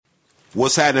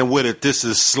What's happening with it? This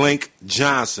is Slink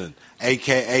Johnson,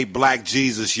 a.k.a. Black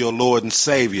Jesus, your Lord and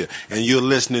Savior, and you're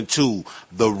listening to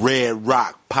the Red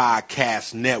Rock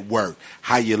Podcast Network.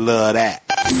 How you love that?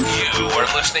 You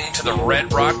are listening to the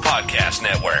Red Rock Podcast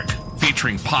Network,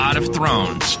 featuring Pod of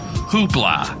Thrones,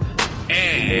 HoopLA,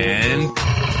 and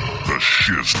The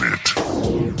Shiznit.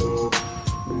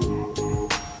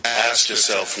 Ask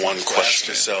yourself one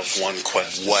question.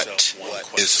 What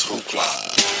is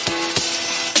HoopLA?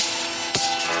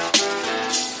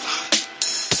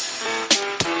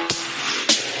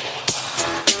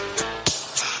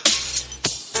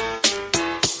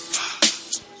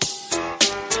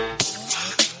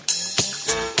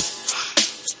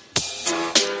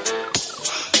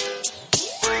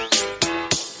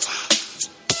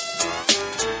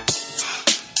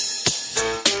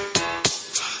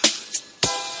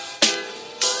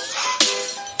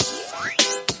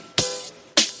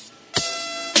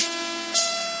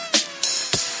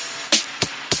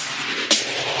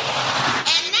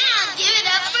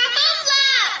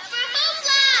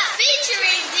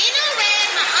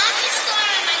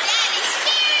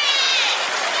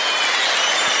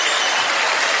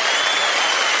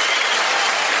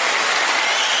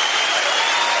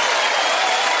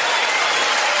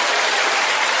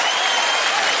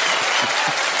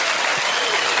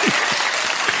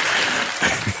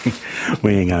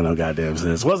 We ain't got no goddamn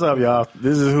sense. What's up, y'all?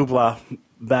 This is HoopLA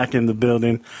back in the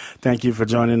building. Thank you for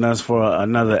joining us for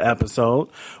another episode.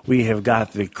 We have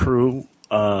got the crew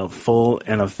full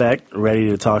in effect,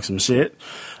 ready to talk some shit.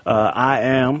 I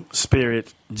am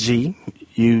Spirit G.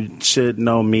 You should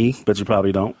know me, but you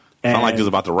probably don't. And Sound like you was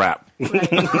about to rap.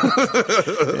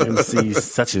 MC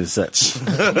such and such.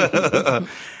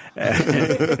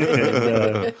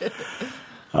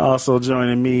 Also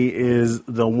joining me is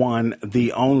the one,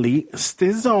 the only,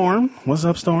 Storm. What's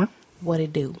up, Storm? What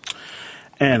it do?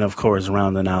 And, of course,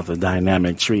 rounding out the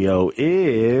dynamic trio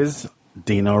is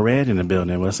Dino Red in the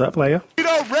building. What's up, player?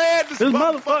 Dino Red, this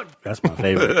motherfucker. That's my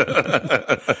favorite.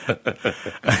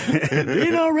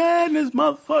 Dino Red and this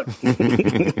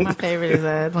motherfucker. My favorite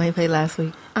is when he played last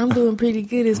week. I'm doing pretty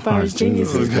good as far as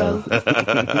geniuses go.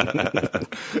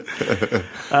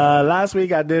 Last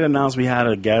week I did announce we had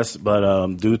a guest, but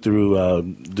due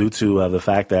to the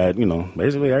fact that, you know,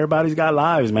 basically everybody's got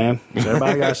lives, man.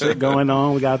 Everybody got shit going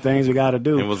on. We got things we got to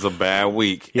do. It was a bad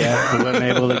week. Yeah, we weren't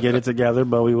able to get it together,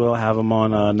 but we will have them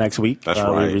on next week. That's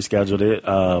right. We rescheduled it.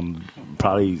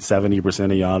 Probably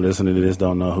 70% of y'all listening to this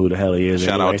don't know who the hell he is.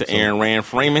 Shout anyway, out to Aaron Rand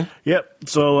Freeman. Yep.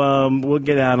 So we'll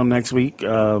get at him next week.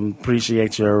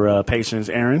 Appreciate your patience,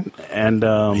 Aaron. And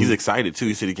he's excited too.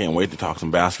 He said he can't wait to talk some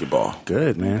basketball.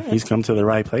 Good, man. He's come to the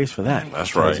right place for that.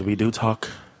 That's right. We do talk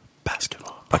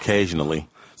basketball occasionally.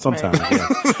 Sometimes.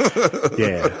 Right.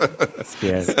 Yeah.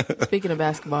 Speaking of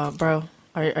basketball, bro.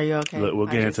 Are you okay? Look, we'll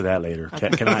get into that later. Okay.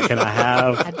 Can I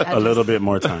have a little bit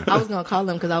more time? I was going to call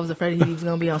him because I was afraid he was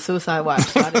going to be on suicide watch.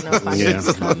 So I didn't know if I could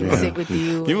come and sit with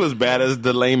you. He was bad as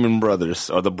the Lehman brothers,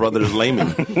 or the brothers Lehman.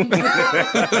 Right.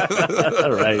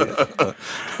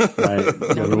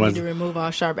 We need to remove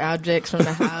all sharp objects from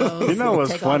the house. You know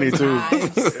what's funny too?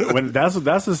 When that's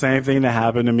the same thing that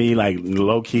happened to me, like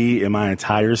low key in my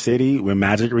entire city when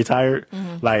Magic retired.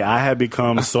 Mm-hmm. Like I had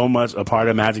become so much a part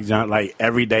of Magic Johnson. Like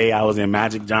every day I was in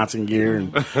Magic Johnson gear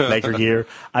and Laker gear.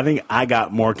 I think I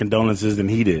got more condolences than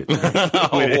he did. Wow.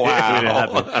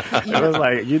 It was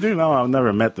like, you do know I've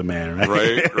never met the man,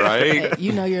 right? Right. Hey,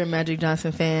 you know you're a Magic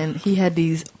Johnson fan. He had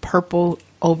these purple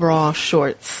overall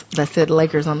shorts that said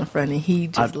Lakers on the front, and he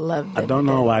just loved them. I don't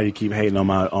know why you keep hating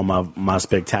on my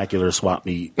spectacular swap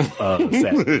meet set. Okay?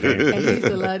 And he used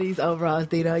to love these overalls,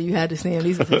 Dino. You had to see him.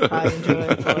 These was his pride and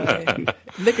joy. Boy.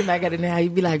 Looking back at it now,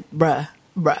 you'd be like, bruh.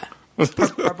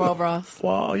 Purple overalls.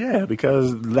 Well, yeah,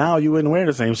 because now you wouldn't wear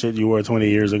the same shit you wore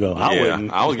 20 years ago. I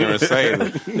wouldn't. I was going to say,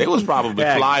 they was probably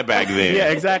fly back then.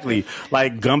 Yeah, exactly.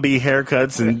 Like Gumby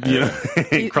haircuts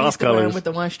and cross colors. With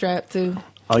the one strap, too.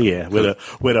 Oh, yeah,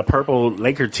 with a purple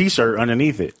Laker T-shirt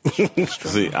underneath it.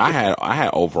 See, I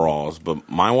had overalls, but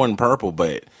mine wasn't purple,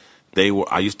 but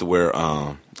I used to wear,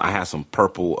 I had some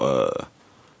purple,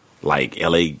 like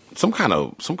LA, some kind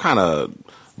of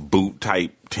boot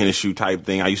type, tennis shoe type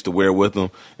thing I used to wear with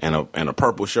them, and a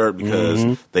purple shirt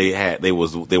because they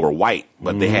were white,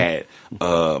 but they had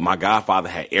my godfather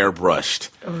had airbrushed.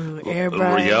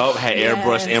 Airbrush. Yup, had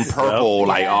airbrushed in purple,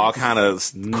 like all kind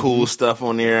of cool stuff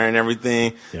on there and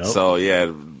everything. Yep. So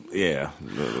yeah. The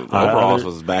overalls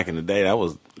was back in the day. That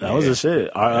was the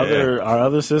shit. Our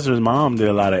other sister's mom did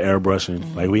a lot of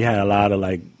airbrushing. Like we had a lot of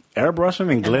like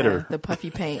airbrushing and glitter. The puffy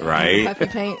paint. Right.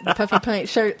 The puffy paint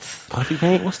shirts. Puffy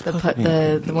paint? What's the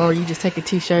one where you just take a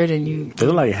T-shirt and you... They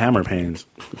look like hammer pans.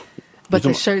 But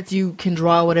the shirts, you can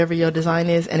draw whatever your design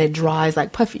is, and it dries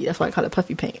like puffy. That's why I call it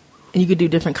puffy paint. And you could do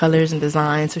different colors and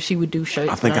designs. So she would do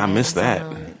shirts. I think I missed that.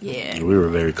 Yeah. We were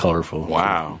very colorful.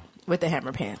 Wow. With the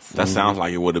hammer pants. That sounds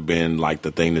like it would have been like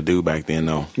the thing to do back then,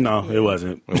 though. No, it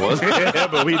wasn't. It wasn't?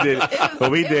 But we did it.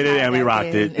 But we did it and we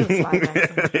rocked it.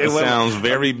 It sounds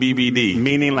very BBD.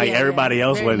 Meaning like everybody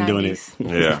else wasn't 90s. doing it.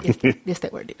 Yeah. Yes,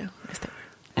 that word, you know. Yes, that word.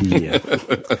 Yeah.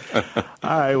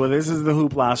 All right. Well, this is the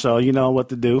HoopLA show. You know what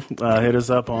to do. Hit us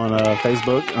up on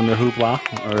Facebook under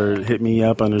HoopLA, or hit me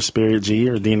up under Spirit G,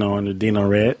 or Dino under Dino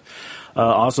Red.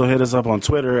 Also hit us up on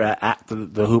Twitter at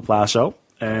the HoopLA show,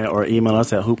 or email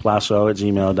us at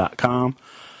hooplashow@gmail.com.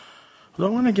 Do I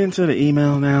want to get into the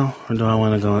email now, or do I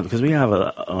want to go? Because we have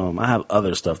I have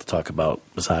other stuff to talk about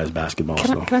besides basketball.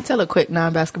 Can I tell a quick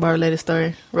non-basketball related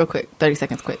story? Real quick. 30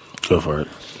 seconds quick. Go for it.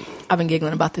 I've been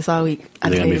giggling about this all week. I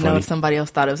didn't even know if somebody else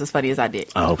thought it was as funny as I did.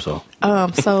 I hope so.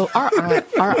 So our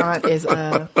aunt is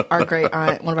our great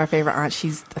aunt, one of our favorite aunts.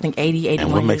 She's, I think, 80, 81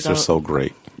 And what makes her years old. so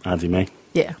great? Auntie May?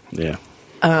 Yeah. Yeah.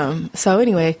 So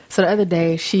anyway, the other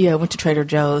day she went to Trader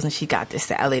Joe's and she got this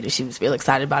salad and she was real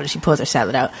excited about it. She pulls her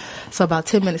salad out. So about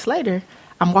 10 minutes later,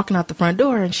 I'm walking out the front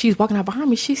door and she's walking out behind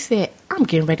me. She said, "I'm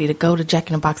getting ready to go to Jack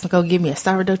in the Box and go get me a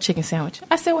sourdough chicken sandwich."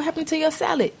 I said, "What happened to your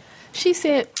salad?" She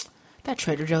said, "That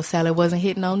Trader Joe's salad wasn't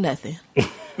hitting on nothing."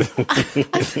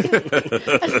 I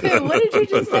said, "What did you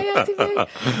just say, Auntie May?"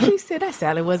 She said, "That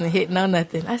salad wasn't hitting on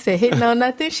nothing." I said, "Hitting on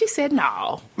nothing?" She said,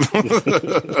 "No."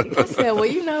 I said, "Well,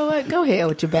 you know what? Go ahead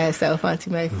with your bad self,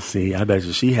 Auntie May." See, I bet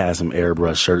you she had some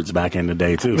airbrush shirts back in the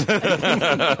day, too.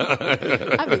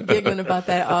 I've been giggling about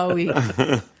that all week.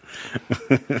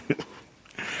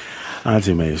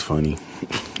 Auntie May is funny.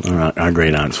 Our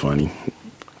great aunt's funny.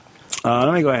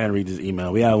 Let me go ahead and read this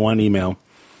email. We have one email.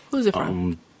 Who's it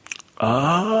from?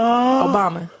 I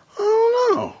Obama.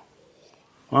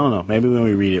 don't know. Maybe when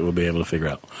we read it, we'll be able to figure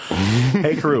out.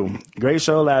 Hey, crew. Great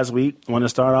show last week. Want to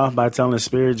start off by telling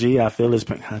Spirit G I feel his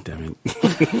pain. God damn it.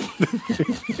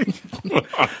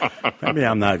 Maybe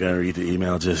I'm not going to read the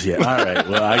email just yet. All right.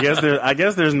 Well, I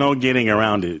guess there's no getting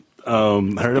around it.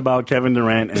 Heard about Kevin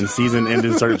Durant and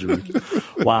season-ending surgery.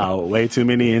 Wow, way too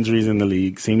many injuries in the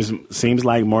league. Seems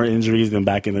like more injuries than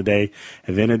back in the day.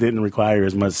 And then it didn't require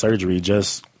as much surgery.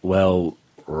 Just, well,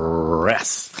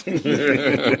 rest.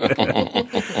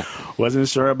 Wasn't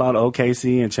sure about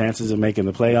OKC and chances of making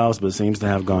the playoffs, but seems to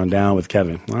have gone down with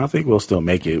Kevin. Well, I think we'll still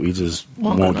make it. We just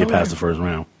won't get past the first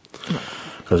round.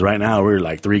 Because right now we're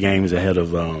like 3 games ahead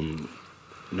of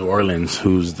New Orleans,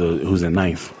 who's in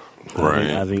ninth. Right.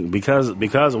 I think because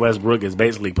Westbrook has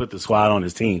basically put the squad on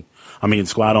his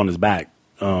squad on his back.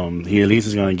 He at least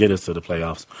is going to get us to the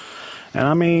playoffs. And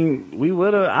I mean,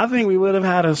 I think we would have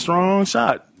had a strong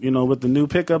shot, with the new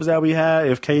pickups that we had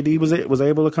if KD was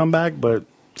able to come back. But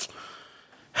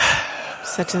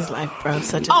such is life, bro.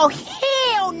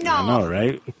 Hell no! I know,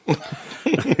 right?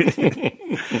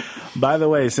 By the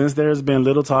way, since there's been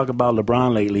little talk about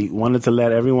LeBron lately, wanted to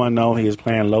let everyone know he is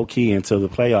playing low-key until the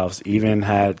playoffs, even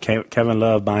had Kevin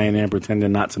Love buying in,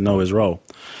 pretending not to know his role.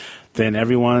 Then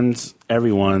everyone's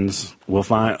will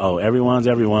find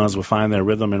their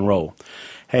rhythm and roll.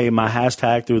 Hey, my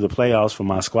hashtag through the playoffs for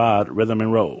my squad, rhythm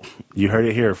and roll. You heard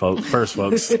it here, folks. First,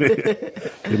 folks.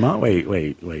 Did mom, wait.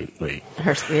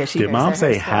 Did mom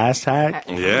say hashtag?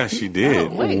 Yeah, she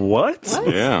did. Oh, wait. What?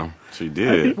 Yeah, she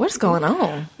did. What's going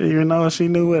on? Didn't even know she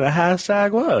knew what a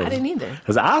hashtag was. I didn't either.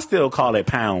 Because I still call it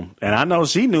pound. And I know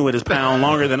she knew it as pound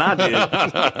longer than I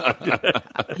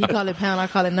did. He called it pound, I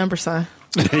call it number sign.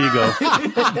 There you go.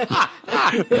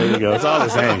 It's all the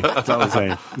same.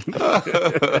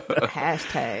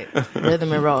 Hashtag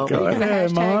rhythm and roll. Go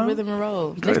ahead, hashtag Mom. rhythm and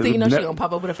roll. Next thing you know, she's going to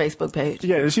pop up with a Facebook page.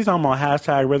 Yeah, she's talking about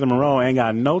hashtag rhythm and roll. Ain't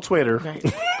got no Twitter. Right.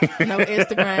 No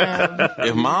Instagram.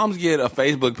 If moms get a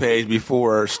Facebook page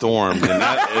before Storm, then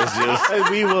that is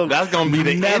just that's gonna be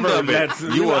the end of it.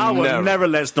 I will never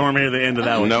let Storm hear the end of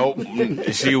that one. Nope,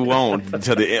 she won't.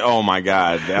 To the end. Oh my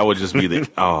God, that would just be the.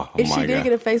 Oh If my she did God.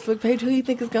 get a Facebook page, who do you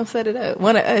think is going to set it up?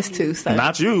 One of us two. So.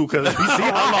 Not you, because we see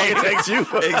how long it takes you.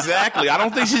 Exactly. I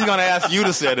don't think she's gonna ask you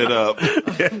to set it up.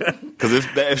 Because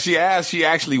if she asks, she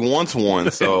actually wants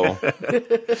one. So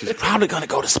she's probably gonna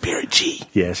go to Spirit G.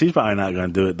 Yeah, she's probably not going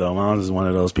to do it, though. Mom's is one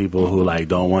of those people who,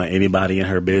 don't want anybody in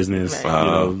her business. Right.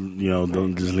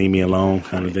 Don't just leave me alone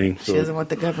kind of thing. She doesn't want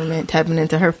the government tapping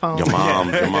into her phone. Your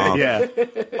mom. Yeah.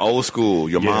 Old school.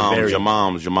 Your mom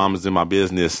is in my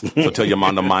business. So tell your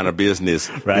mom to mind her business.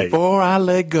 Right. Before I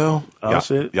let go. Oh,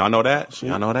 shit. Y'all know that? Shit.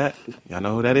 Y'all know that? Y'all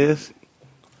know who that is?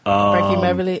 Frankie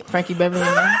Beverly.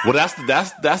 Well, that's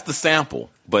the sample.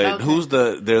 But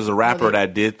Okay. there's a rapper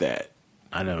that did that.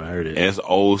 I never heard it. And it's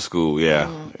old school, yeah.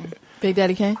 Big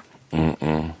Daddy Kane?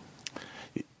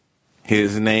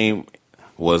 His name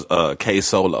was K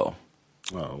Solo.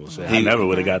 Oh, well, shit. I never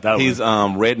would have got that He's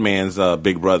one. Redman's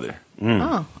big brother.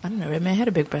 Oh, I didn't know Redman had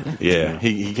a big brother. Yeah,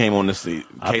 he came on this. K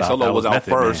I thought Solo that was was out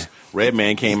Method first. Man.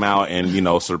 Redman came out and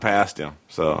surpassed him.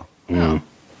 So Well,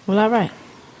 all right.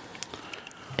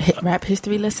 Rap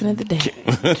history lesson of the day.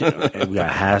 And we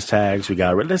got hashtags. We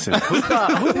got listen.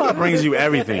 HoopLA brings you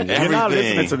everything. If you're not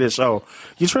listening to this show,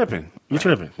 you're tripping.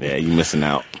 yeah, you missing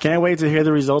out. Can't wait to hear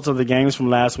the results of the games from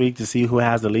last week to see who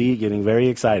has the lead. Getting very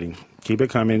exciting. Keep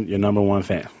it coming. Your number one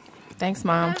fan. Thanks,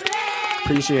 Mom.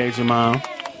 Appreciate you, Mom.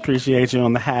 Appreciate you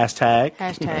on the hashtag.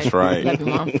 That's right. Love you,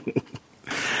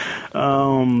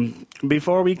 Mom.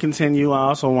 Before we continue, I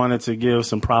also wanted to give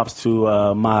some props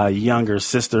to my younger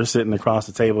sister sitting across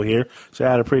the table here. She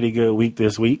had a pretty good week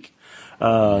this week.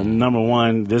 Number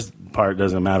one, this part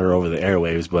doesn't matter over the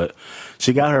airwaves, but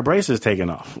she got her braces taken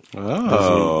off earlier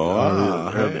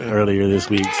this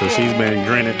week. So she's been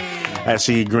grinning as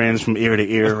she grins from ear to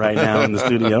ear right now in the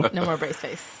studio. No more brace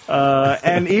face.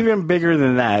 And even bigger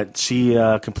than that, she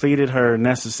completed her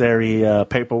necessary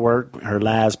paperwork, her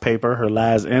last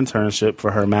internship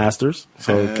for her master's.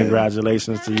 So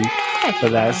congratulations to you for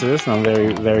that, sis. I'm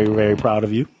very, very, very proud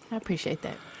of you. I appreciate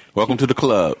that. Welcome to the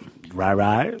club.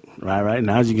 Right.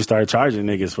 Now you can start charging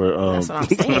niggas for That's what I'm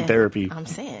saying. therapy. I'm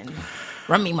saying,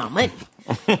 run me my money.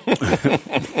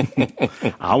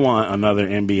 I want another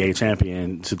NBA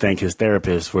champion to thank his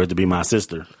therapist for it to be my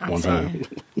sister I'm one saying. time.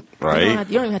 Right?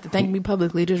 You don't even have to thank me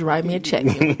publicly. Just write me a check.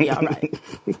 It'll be all right.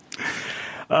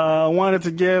 Wanted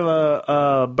to give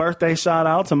a birthday shout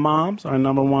out to Moms, our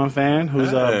number one fan, whose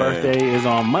birthday is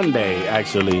on Monday,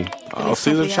 actually. Oh,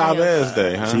 Cesar Chavez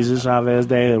Day, huh? Cesar Chavez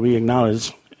Day that we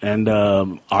acknowledge. And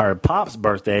our Pop's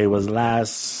birthday was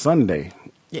last Sunday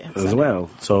as well.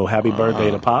 So happy birthday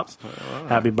to Pops.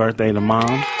 Happy birthday to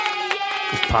Mom.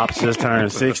 Pops just turned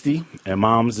 60, and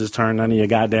Mom's just turned none of your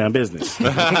goddamn business. She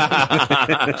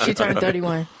turned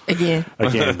 31 again.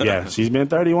 Yeah. She's been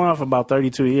 31 for about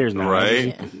 32 years now. Right?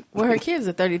 Yeah. Well, her kids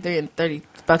are 33 and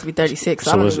about to be 36.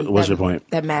 So what's your point?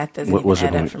 That math doesn't What's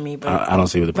add your up point? for me. But I don't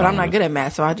see what the But problem I'm not is. good at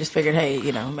math, so I just figured, hey,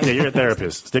 Yeah, you're a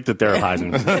therapist. Stick to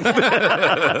therapizing.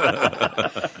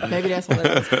 maybe that's one of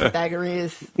those Pythagorean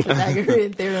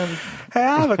theorem. Hey,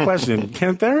 I have a question.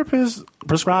 Can therapists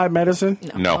prescribe medicine?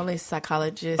 No. Only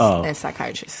psychologists and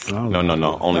psychiatrists. No.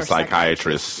 Only Or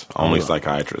psychiatrists. Only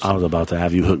psychiatrists. I was about to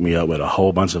have you hook me up with a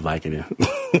whole bunch of Vicodin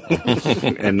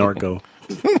and Norco.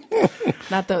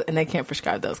 And they can't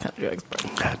prescribe those kind of drugs, bro.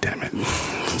 God damn it.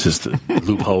 It's just a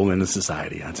loophole in the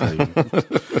society, I tell you.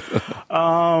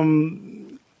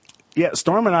 Yeah,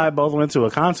 Storm and I both went to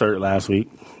a concert last week,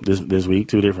 this week,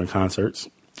 2 different concerts.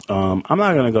 I'm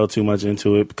not going to go too much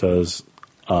into it because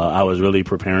I was really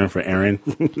preparing for Aaron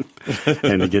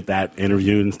and to get that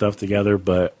interview and stuff together,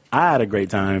 but I had a great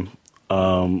time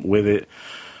with it.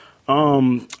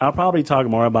 I'll probably talk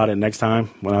more about it next time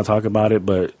when I talk about it,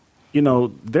 but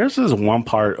there's just one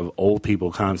part of old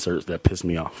people concerts that piss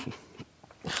me off.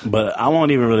 But I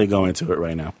won't even really go into it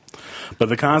right now. But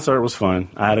the concert was fun.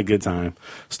 I had a good time.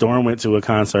 Storm went to a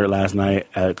concert last night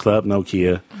at Club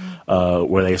Nokia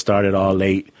where they started all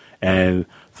late, and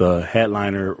the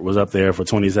headliner was up there for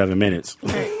 27 minutes. She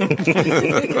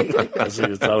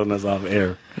was telling us off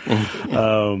air.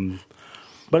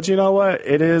 But you know what?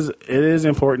 It is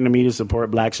important to me to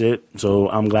support black shit. So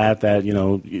I'm glad that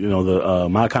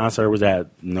my concert was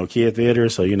at Nokia Theater.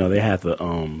 So they had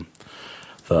the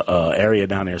area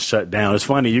down there shut down. It's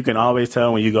funny, you can always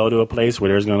tell when you go to a place where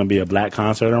there's going to be a black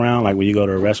concert around, like when you go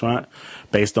to a restaurant,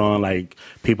 based on like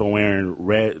people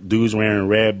dudes wearing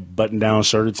red button-down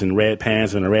shirts and red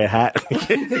pants and a red hat.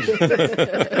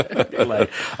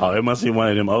 Like, oh, it must be one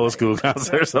of them old school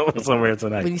concerts somewhere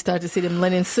tonight. When you start to see them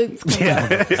linen suits come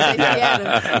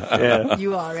Yeah.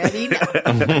 you already know.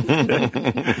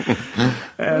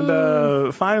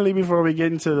 And finally, before we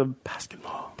get into the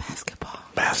basketball.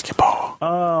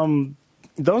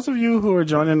 Those of you who are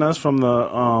joining us from the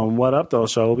What Up Though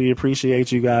show, we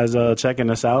appreciate you guys checking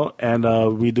us out, and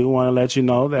we do want to let you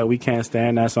know that we can't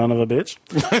stand that son of a bitch.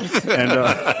 And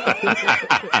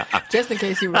Just in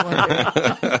case you were wondering.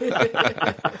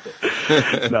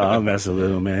 no, I'm messing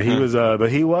with him, man. He was, but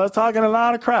he was talking a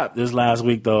lot of crap this last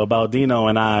week though about Dino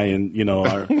and I, and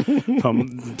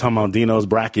talking about Dino's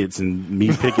brackets and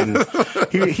me picking.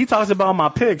 He talks about my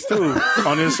picks too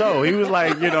on his show. He was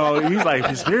like, he's like,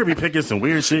 his spirit be picking some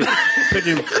weird shit.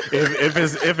 Picking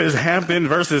if it's Hampton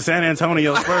versus San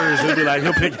Antonio Spurs, he'll be like,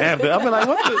 he'll pick Hampton. I'll be like,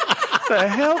 what the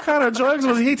hell kind of drugs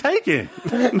was he taking?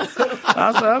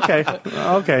 I was like,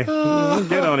 okay,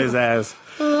 get on his ass.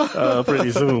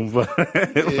 pretty soon. But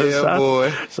Yeah,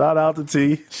 boy. Shout out to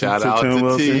T. Shout out Tim to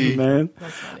Wilson, T. man.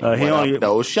 He only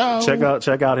those shows.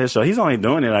 check out his show. He's only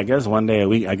doing it, I guess, one day a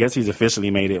week. I guess he's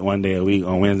officially made it one day a week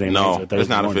on Wednesday nights or Thursday it's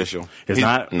not morning. official. It's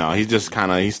not. No, he's just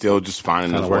he's still just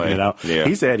finding his Working way. it out. Yeah.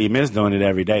 He said he missed doing it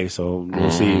every day, so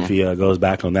we'll see if he goes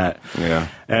back on that. Yeah.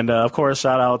 And of course,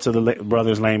 shout out to the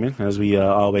brothers Lehman, as we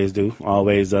always do,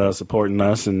 always supporting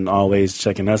us and always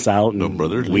checking us out. And The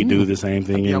brothers we Lehman. do the same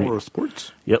thing. Happy hour of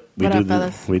sports. Yep, What up,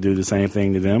 fellas? we do the same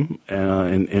thing to them,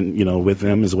 and you know, with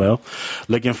them as well.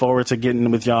 Looking forward to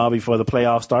getting with y'all before the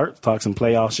playoffs start. Talk some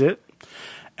playoff shit.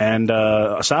 And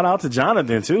shout out to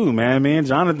Jonathan too, man. Me and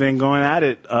Jonathan going at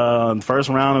it. First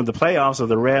round of the playoffs of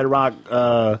the Red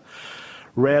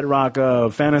Rock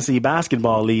Fantasy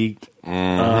Basketball League.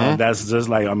 That's just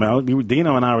like, I mean,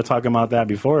 Dino and I were talking about that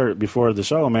before the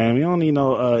show, man. We don't need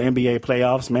no NBA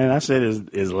playoffs, man. That shit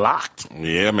is locked.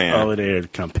 Yeah, man. Over there,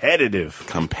 competitive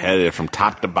From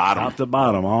top to bottom. top to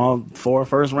bottom. All 4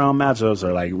 first round matchups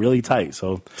are like really tight.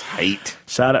 So Tight.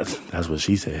 shout out. That's what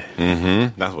she said.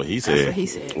 That's what he said. That's what he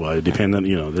said. Well, it depends on,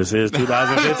 this is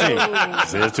 2015.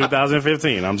 This is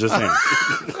 2015. I'm just saying.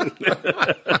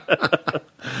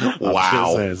 Wow.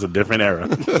 Just saying, it's a different era.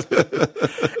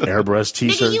 Airbrush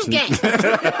t-shirts. You gay.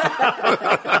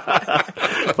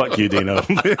 Fuck you, Dino.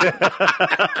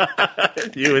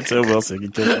 You and Tim Wilson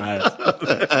can kick my ass.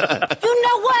 You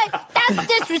know what? That's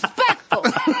disrespectful.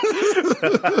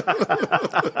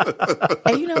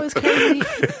 And you know what's crazy?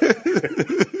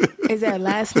 Is that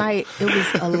last night it was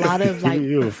a lot of like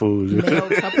You a fool. male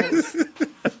couples.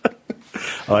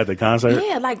 Oh, at the concert?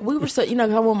 Yeah, like we were so I'm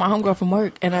with my homegirl from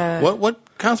work and What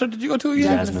concert did you go to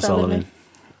again? Jasmine Sullivan.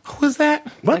 Who was that?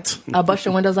 What? bust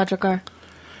your windows out your car.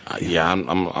 Yeah,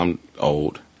 I'm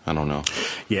old. I don't know.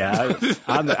 Yeah,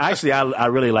 I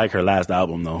really like her last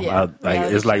album though. Yeah.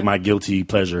 It's like my guilty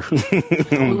pleasure. We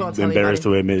won't tell Embarrassed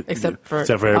to anybody, admit, except for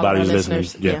everybody all of who's our listening.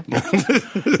 listeners. Yeah.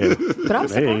 But I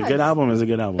was Hey, surprised. good album is a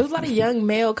good It album. was a lot of young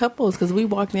male couples because we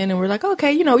walked in and we're like,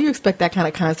 okay, you expect that kind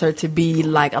of concert to be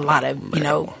like a lot of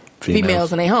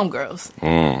females and their homegirls.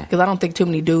 Because I don't think too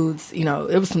many dudes. It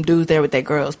was some dudes there with their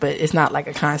girls, but it's not like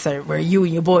a concert where you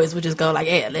and your boys would just go like,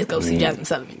 yeah, let's go see Jasmine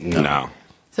Sullivan. No.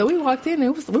 So we walked in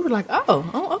and we were like,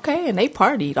 oh, okay, and they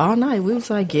partied all night. We was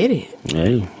like, get it.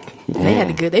 Hey, They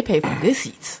had they paid for good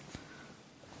seats.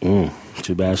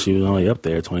 too bad she was only up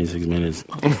there 26 minutes.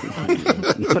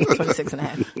 26 and a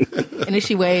half. And then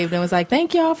she waved and was like,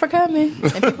 thank y'all for coming.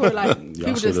 And people were like, people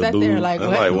just should've sat there booed. like, I'm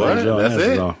what? like, what? Your That's asses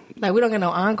it? off. Like, we don't get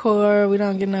no encore. We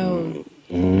don't get no.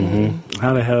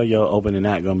 How the hell your opening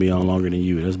act gonna be on longer than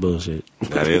you? That's bullshit.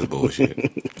 That is bullshit.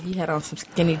 He had on some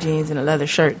skinny jeans and a leather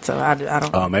shirt, so I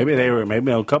don't. Maybe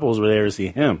the couples were there to see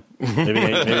him. Maybe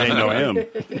they know him.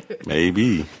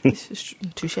 Maybe.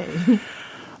 Touche.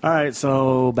 All right,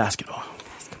 so basketball.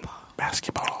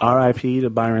 R.I.P. to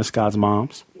Byron Scott's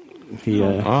moms. His I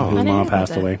didn't mom hear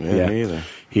passed about away. that. Yeah, me either.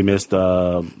 He missed.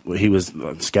 He was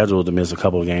scheduled to miss a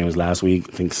couple of games last week.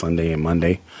 I think Sunday and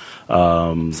Monday.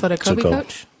 So the Kobe Took a-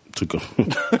 coach? Took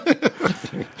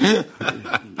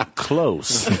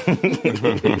close.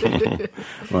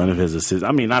 One of his assistants.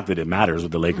 I mean, not that it matters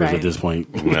with the Lakers Right. at this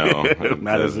point. No, It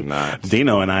matters. does not.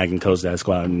 Dino and I can coach that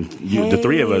squad, and the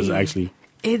three of us Hey. actually.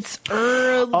 It's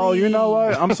early. Oh, you know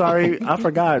what? I'm sorry. I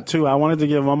forgot, too. I wanted to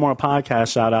give one more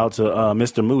podcast shout out to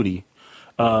Mr. Moody.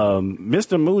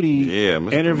 Mr. Moody Yeah,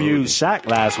 Mr. interviewed Moody. Shaq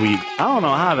last week. I don't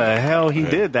know how the hell he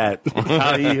did that,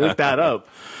 how he hooked that up.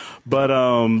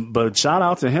 But shout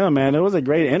out to him, man. It was a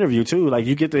great interview, too. Like,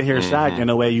 you get to hear Shaq in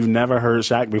a way you've never heard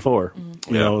Shaq before.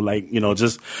 You know,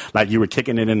 just like you were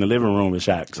kicking it in the living room with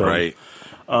Shaq. So, Right.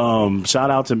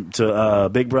 Shout out to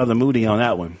Big Brother Moody on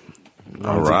that one.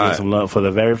 All To give right. some love for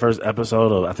the very first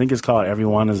episode of, I think it's called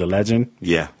Everyone is a Legend,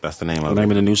 Yeah, that's the name the of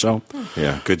name it. of the new show.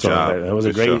 Yeah, good So job. that was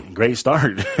a Good show. great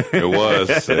start. It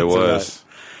was. It was.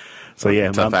 So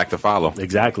yeah, Tough act to follow.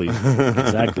 exactly.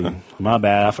 My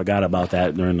bad. I forgot about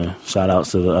that during the shout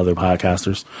outs to the other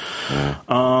podcasters.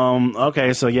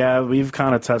 Okay, so yeah, we've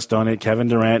kind of touched on it. Kevin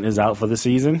Durant is out for the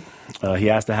season. He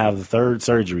has to have the third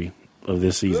surgery of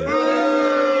this season.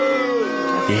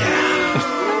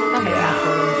 Yeah.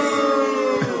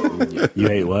 You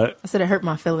hate what? I said it hurt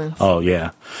my feelings. Oh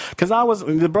yeah, because I was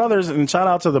the brothers, and shout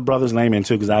out to the brothers Lehman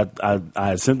too, because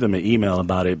I sent them an email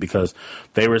about it because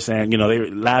they were saying,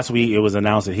 last week it was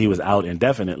announced that he was out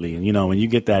indefinitely, and when you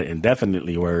get that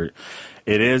indefinitely word,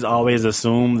 it is always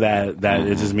assumed that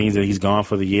it just means that he's gone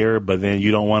for the year, but then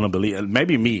you don't want to believe.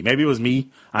 Maybe it was me.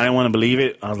 I didn't want to believe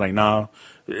it. I was like, no,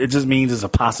 it just means it's a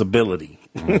possibility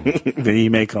that he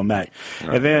may come back.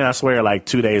 And then I swear, like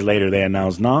 2 days later, they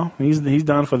announced, no, he's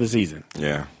done for the season.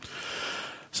 Yeah.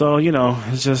 So,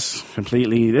 it's just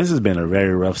completely... This has been a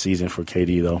very rough season for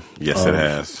KD, though. Yes, it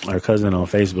has. Our cousin on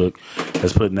Facebook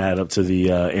is putting that up to the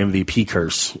MVP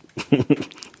curse.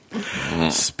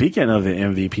 Speaking of the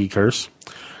MVP curse,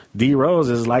 D. Rose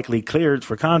is likely cleared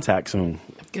for contact soon.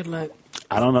 Good luck.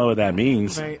 I don't know what that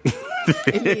means. Right.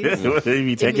 Will he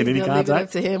be taking any Leave it contact?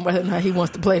 up to him whether or not he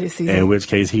wants to play this season. In which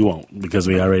case he won't, because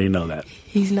we already know that.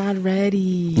 He's not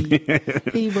ready.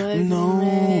 He wasn't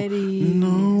ready.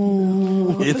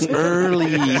 No. It's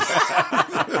early.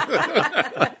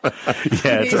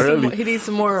 Yeah, it's early. He needs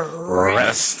some more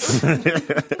Rest.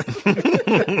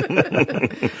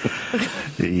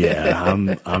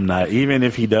 Yeah, I'm not. Even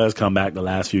if he does come back the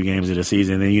last few games of the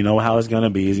season, then you know how it's going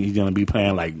to be. He's going to be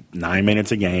playing like 9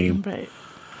 minutes a game. Right.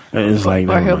 And it's like, or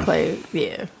never he'll mind. play,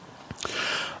 yeah.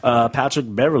 Patrick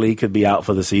Beverley could be out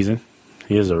for the season.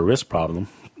 He has a wrist problem.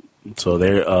 So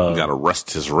they're... You got to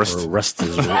rest his wrist. Rest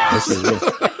his wrist.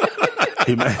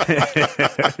 He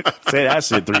say that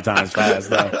shit 3 times fast,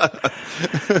 though.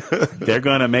 They're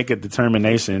going to make a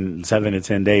determination in 7 to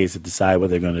 10 days to decide what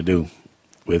they're going to do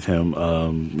with him.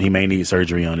 He may need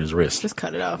surgery on his wrist. Just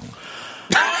cut it off.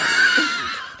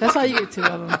 That's why you get 2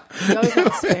 of them. You always have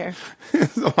a spare.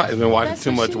 Somebody's been watching That's too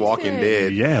what much she Walking said.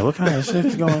 Dead. Yeah, what kind of shit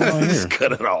is going on here? Just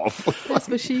cut it off. That's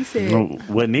what she said. No,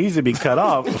 what needs to be cut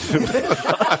off.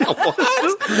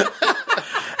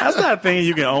 That's not a thing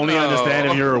you can only understand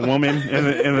if you're a woman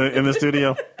in the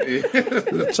studio.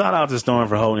 Shout out to Storm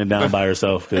for holding it down by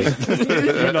herself, because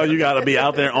you got to be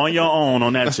out there on your own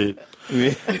on that shit.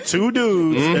 2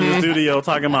 dudes in the studio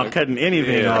talking about cutting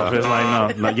anything off. It's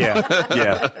like, no,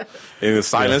 yeah. And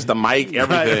silence the mic,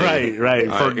 everything.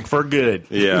 Right. For good.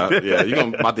 Yeah.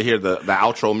 You're about to hear the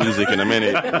outro music in a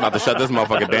minute. About to shut this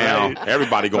motherfucker down.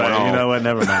 Everybody going Right, on. you know what?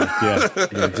 Never mind. Yeah.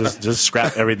 Just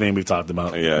scrap everything we've talked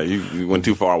about. Yeah, you went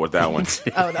too far with that one.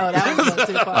 Oh, that was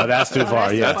too far. Oh, that's too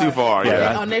far. Yeah, That's too far.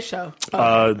 Yeah. On this show.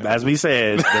 As we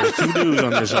said, there's 2 dudes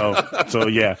on this show. So,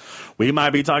 yeah, we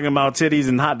might be talking about titties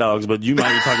and hot dogs, but you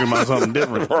might be talking about something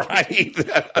different. Right.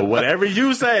 But whatever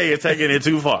you say is taking it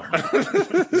too far.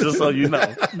 Just so you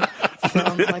know.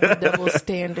 Sounds like a double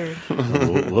standard.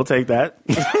 We'll take that.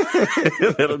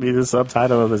 That'll be the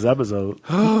subtitle of this episode.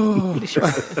 This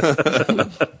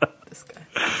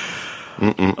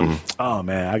guy. Oh,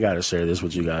 man, I got to share this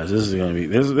with you guys. This is going to be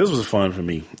this was fun for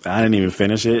me. I didn't even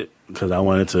finish it because I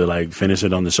wanted to finish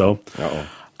it on the show. Uh-oh.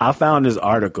 I found this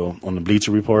article on the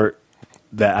Bleacher Report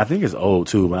that I think is old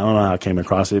too, but I don't know how I came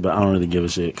across it, but I don't really give a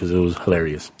shit because it was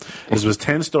hilarious. This was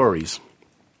 10 stories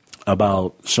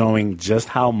about showing just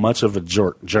how much of a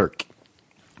jerk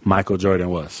Michael Jordan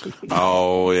was.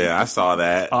 Oh, yeah, I saw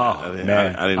that. Oh,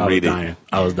 man. I didn't read it.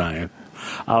 I was dying.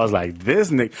 I was like,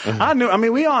 this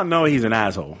nigga. We all know he's an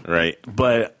asshole. Right.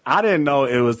 But I didn't know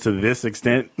it was to this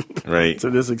extent. Right.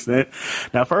 To this extent.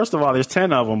 Now, first of all, there's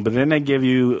 10 of them, but then they give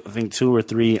you, I think, 2 or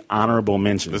 3 honorable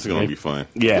mentions. This is going to be fun.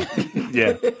 Yeah.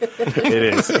 It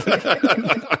is.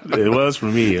 It was for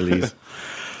me, at least.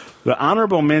 The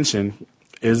honorable mention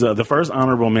is, the first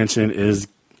honorable mention is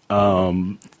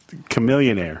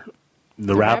Chameleonaire,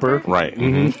 the rapper. Right.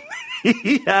 Mm-hmm.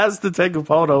 He has to take a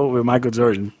photo with Michael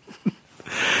Jordan.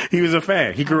 He was a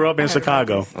fan. He grew up in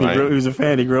Chicago. He was a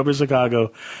fan. He grew up in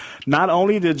Chicago. Not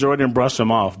only did Jordan brush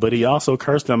him off, but he also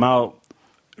cursed him out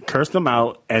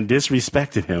and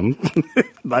disrespected him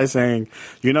by saying,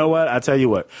 you know what? I tell you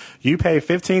what, you pay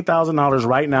 $15,000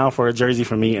 right now for a jersey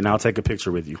for me and I'll take a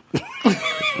picture with you.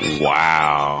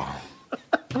 Wow.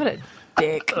 What a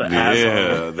dick.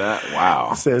 Yeah,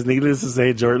 wow. Says, needless to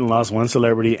say, Jordan lost one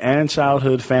celebrity and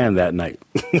childhood fan that night.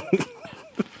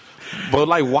 But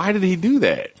why did he do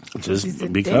that?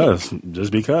 Just because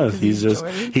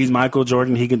he's Michael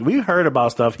Jordan. We heard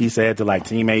about stuff he said to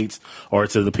teammates or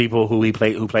to the people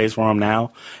who plays for him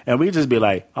now, and we just be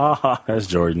like, that's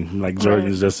Jordan.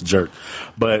 Jordan's just a jerk.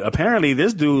 But apparently,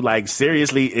 this dude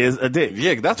seriously is a dick.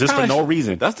 Yeah, that's just for no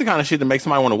reason. That's the kind of shit that makes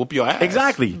somebody want to whoop your ass.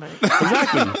 Exactly.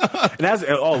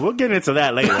 And we'll get into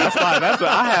that later. That's why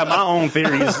I have my own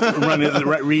theories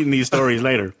reading these stories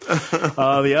later.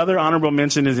 The other honorable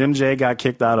mention is MJ got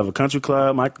kicked out of a country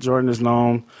club. Michael Jordan is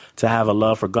known to have a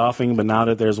love for golfing, but now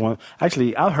that there's one...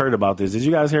 Actually, I've heard about this. Did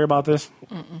you guys hear about this?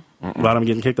 About him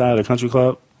getting kicked out of the country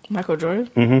club? Michael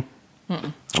Jordan? Mm-hmm.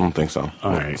 I don't think so.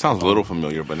 All right. It sounds a little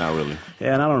familiar, but not really.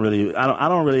 Yeah, and I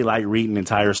don't really like reading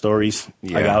entire stories.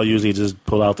 Yeah. I'll usually just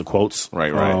pull out the quotes.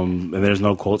 Right. And there's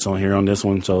no quotes on here on this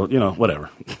one, so,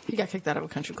 whatever. He got kicked out of a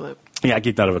country club. Yeah, I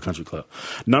kicked out of a country club.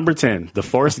 Number 10, the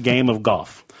forced game of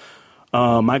golf.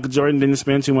 Michael Jordan didn't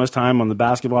spend too much time on the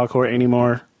basketball court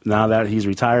anymore. Now that he's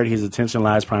retired, his attention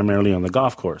lies primarily on the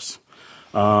golf course.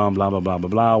 Blah, blah, blah, blah,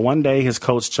 blah. One day, his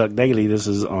coach, Chuck Daly, this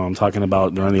is talking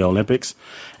about during the Olympics,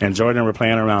 and Jordan were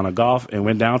playing around a golf and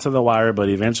went down to the wire, but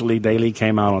eventually Daly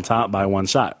came out on top by one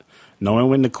shot. Knowing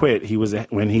when to quit,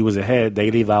 when he was ahead,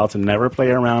 Daly vowed to never play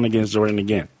around against Jordan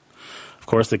again. Of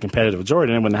course, the competitive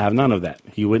Jordan wouldn't have none of that.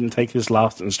 He wouldn't take his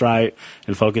loss in stride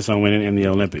and focus on winning in the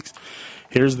Olympics.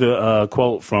 Here's the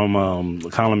quote from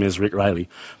columnist Rick Riley.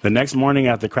 The next morning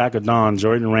at the crack of dawn,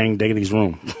 Jordan rang Daly's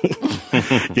room.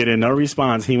 Getting no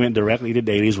response, he went directly to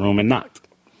Daly's room and knocked.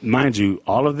 Mind you,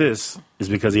 all of this is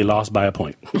because he lost by a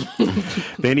point.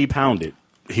 Then he pounded.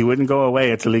 He wouldn't go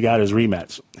away until he got his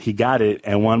rematch. He got it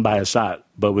and won by a shot,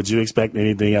 but would you expect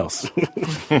anything else?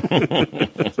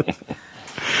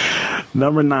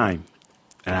 Number 9,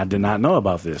 and I did not know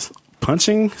about this,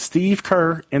 punching Steve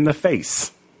Kerr in the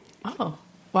face. Oh,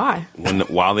 why?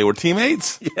 While they were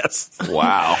teammates? Yes.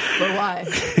 Wow. But why?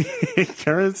 Steve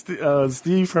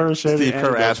Kerr shared Steve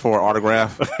Kerr asked for an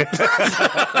autograph.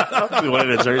 He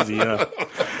wanted a jersey, yeah.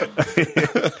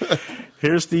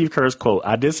 Here's Steve Kerr's quote.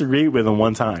 I disagreed with him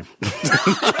one time.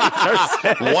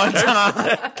 One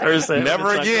time. Kerr said,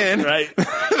 never again. Right.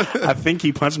 I think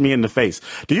he punched me in the face.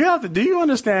 Do you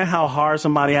understand how hard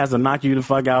somebody has to knock you the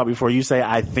fuck out before you say,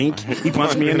 I think he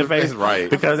punched me in the face? Right.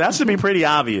 Because that should be pretty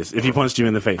obvious if he punched you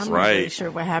in the face. I'm not really sure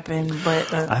what happened,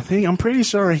 but I'm pretty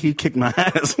sure he kicked my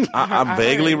ass. I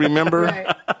vaguely remember.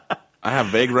 Right. I have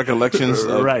vague recollections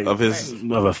of his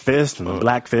of a fist and a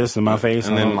black fist in my face,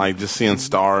 and then like just seeing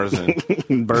stars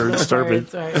and birds chirping.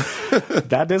 Right.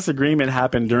 That disagreement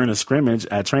happened during a scrimmage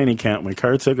at training camp when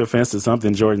Kerr took offense to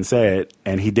something Jordan said,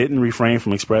 and he didn't refrain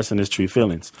from expressing his true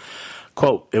feelings.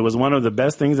 Quote, it was one of the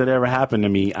best things that ever happened to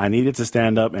me. I needed to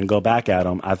stand up and go back at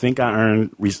him. I think I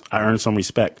earned some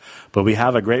respect, but we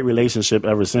have a great relationship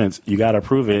ever since. You got to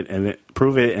prove it, and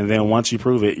then once you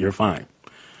prove it, you're fine.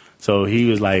 So he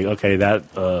was like, okay, that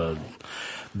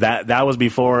was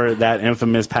before that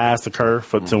infamous pass to Kerr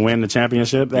to win the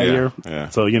championship that year. Yeah.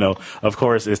 So, of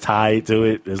course, it's tied to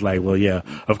it. It's like, well, yeah.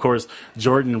 Of course,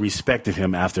 Jordan respected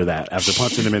him after that, after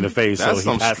punching him in the face, so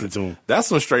he passed it to him. That's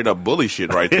some straight up bully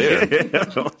shit right there.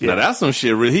 Now, that's some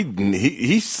shit. Really,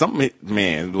 he's something,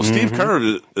 man. Well, Steve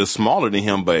Kerr is smaller than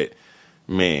him, but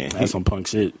man, that's some punk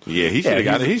shit. Yeah, he should have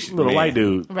got it. He's a little white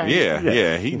dude. Right.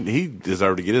 Yeah. He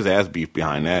deserved to get his ass beat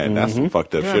behind that. That's some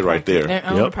fucked up shit right there.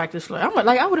 I'm gonna practice. I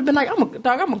would have been like,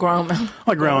 I'm a grown man.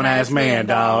 I'm a grown ass man,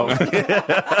 dog.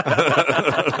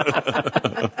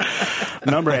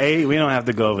 Number 8, we don't have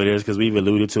to go over this because we've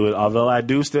alluded to it. Although I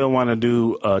do still want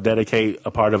to dedicate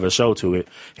a part of a show to it.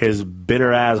 His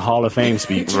bitter ass Hall of Fame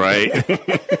speech. Right.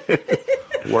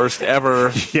 Worst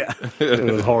ever. Yeah,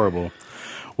 it was horrible.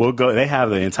 We'll go. They have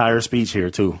the entire speech here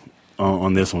too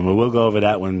on this one, but we'll go over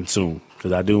that one soon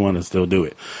because I do want to still do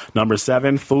it. Number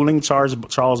 7, fooling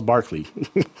Charles Barkley.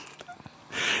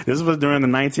 This was during the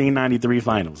 1993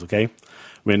 finals. Okay,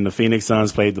 when the Phoenix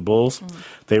Suns played the Bulls,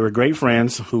 they were great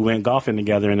friends who went golfing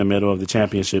together in the middle of the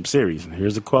championship series.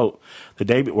 Here's a quote: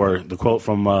 the quote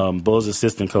from Bulls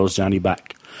assistant coach Johnny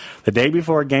Back. The day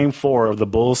before Game 4 of the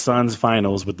Bulls-Suns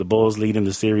finals, with the Bulls leading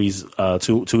the series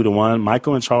 2-1,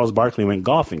 Michael and Charles Barkley went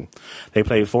golfing. They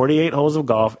played 48 holes of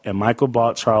golf, and Michael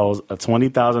bought Charles a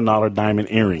 $20,000 diamond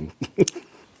earring.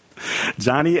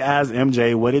 Johnny asked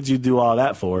MJ, what did you do all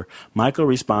that for? Michael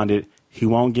responded, he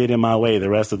won't get in my way the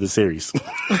rest of the series.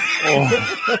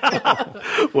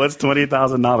 What's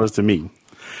 $20,000 to me?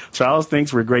 Charles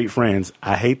thinks we're great friends.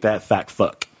 I hate that fat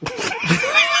fuck.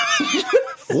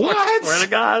 What? Swear to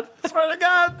God.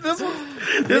 This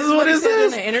is what it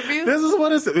says in the interview. This is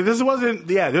what it says. This wasn't.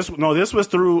 Yeah. This was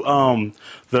through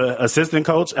the assistant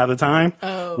coach at the time.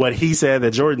 Oh. What he said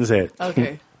that Jordan said.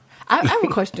 Okay. I have a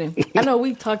question. I know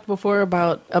we talked before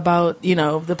about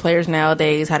the players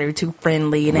nowadays, how they're too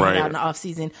friendly and they hang out in the off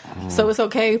season. So it's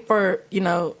okay for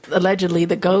allegedly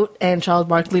the GOAT and Charles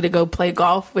Barkley to go play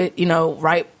golf with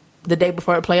right the day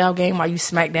before a playoff game while you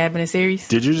smack dab in a series.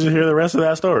 Did you just hear the rest of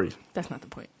that story? That's not the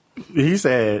point. He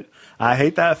said, I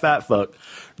hate that fat fuck.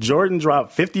 Jordan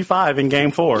dropped 55 in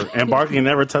Game 4, and Barkley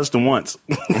never touched him once.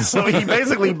 So he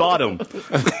basically bought him.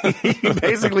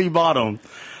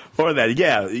 For that.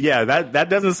 Yeah, that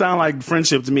doesn't sound like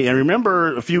friendship to me. And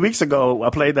remember, a few weeks ago, I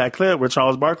played that clip where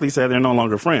Charles Barkley said they're no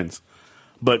longer friends.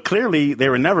 But clearly, they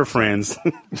were never friends.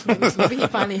 Maybe he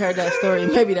finally heard that story.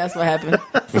 Maybe that's what happened.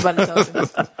 Somebody told him.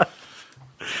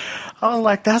 I was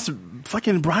like, that's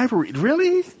fucking bribery.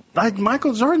 Really? Like,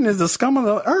 Michael Jordan is the scum of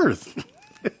the earth.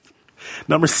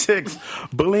 Number 6,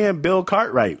 bullying Bill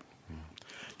Cartwright.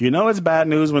 It's bad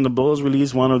news when the Bulls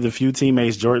released one of the few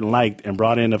teammates Jordan liked and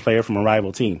brought in a player from a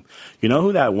rival team. You know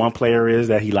who that one player is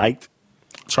that he liked?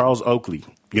 Charles Oakley.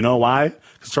 You know why?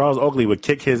 Because Charles Oakley would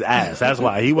kick his ass. That's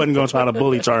why. He wasn't going to try to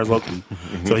bully Charles Oakley.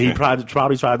 So he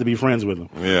probably tried to be friends with him.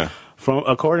 Yeah.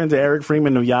 According to Eric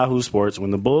Freeman of Yahoo Sports,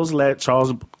 when the Bulls let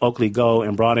Charles Oakley go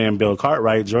and brought in Bill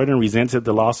Cartwright, Jordan resented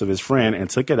the loss of his friend and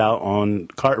took it out on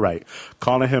Cartwright,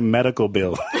 calling him Medical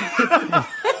Bill.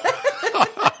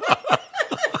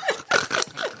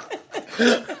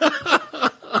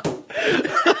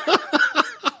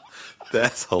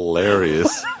 That's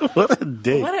hilarious. What a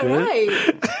dick. What a right.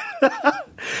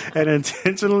 And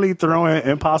intentionally throwing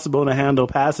impossible to handle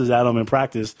passes at him in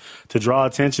practice to draw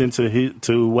attention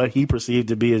to what he perceived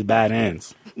to be his bad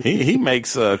hands. He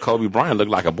makes Kobe Bryant look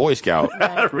like a Boy Scout.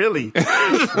 Really.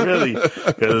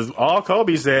 Because all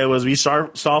Kobe said was, "We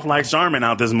soft like Charmin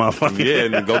out this motherfucker."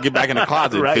 Yeah, and go get back in the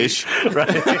closet, Right. fish.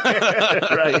 Right.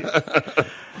 Right.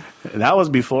 And that was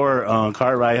before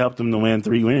Cartwright helped him to win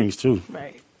 3 rings, too.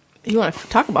 Right. You want to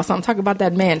talk about something? Talk about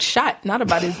that man's shot, not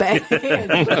about his bad hands. You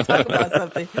want to talk about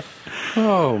something.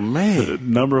 Oh, man.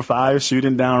 Number 5,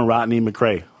 shooting down Rodney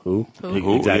McRae. Who?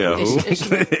 Exactly. Yeah, who?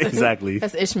 Exactly.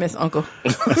 That's Ishmael's uncle.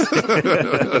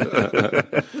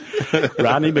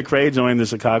 Rodney McRae joined the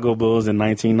Chicago Bulls in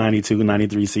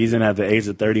 1992-93 season at the age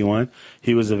of 31.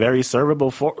 He was a very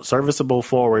serviceable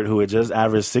forward who had just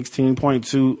averaged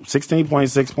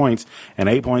 16.6 points and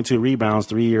 8.2 rebounds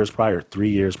 3 years prior. 3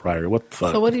 years prior. What the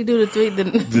fuck? So what did he do to 3?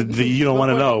 You don't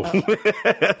want to know.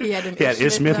 He had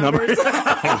Ish Smith numbers.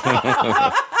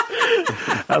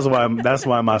 That's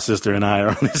why my sister and I are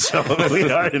on this show.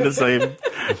 We are in the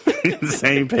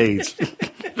same page.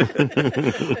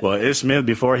 Well, Ish Smith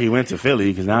before he went to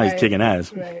Philly, because now he's kicking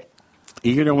ass. Right.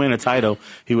 Eager to win a title,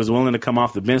 he was willing to come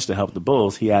off the bench to help the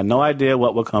Bulls. He had no idea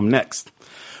what would come next.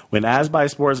 When asked by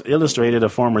Sports Illustrated, a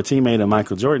former teammate of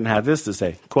Michael Jordan had this to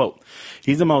say, quote,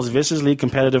 "He's the most viciously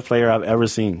competitive player I've ever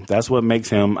seen. That's what makes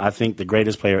him, I think, the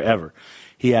greatest player ever.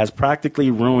 He has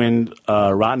practically ruined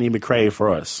Rodney McRae for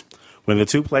us. When the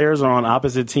two players are on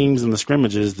opposite teams in the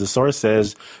scrimmages, the source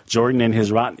says Jordan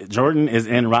is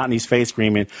in Rodney's face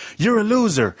screaming, 'You're a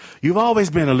loser. You've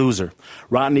always been a loser.'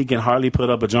 Rodney can hardly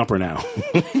put up a jumper now."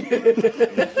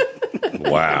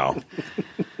 Wow.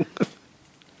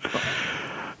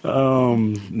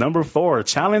 Number 4,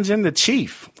 challenging the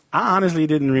Chief. I honestly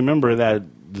didn't remember that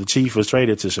the Chief was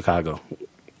traded to Chicago.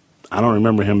 I don't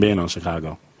remember him being on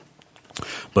Chicago.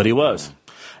 But he was.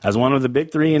 As one of the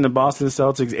big 3 in the Boston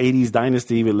Celtics 80s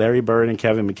dynasty with Larry Bird and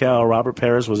Kevin McHale, Robert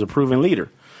Parrish was a proven leader.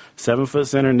 7-foot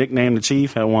center nicknamed the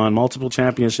Chief, had won multiple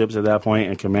championships at that point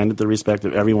and commanded the respect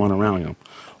of everyone around him.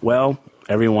 Well,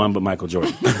 everyone but Michael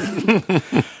Jordan.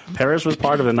 Parrish was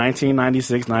part of the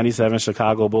 1996-97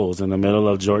 Chicago Bulls in the middle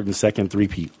of Jordan's second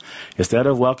three-peat. Instead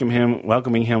of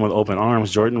welcoming him with open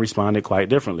arms, Jordan responded quite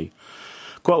differently.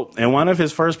 Quote, "In one of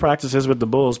his first practices with the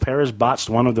Bulls, Parrish botched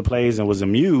one of the plays and was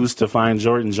amused to find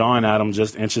Jordan jawing at him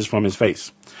just inches from his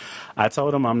face. I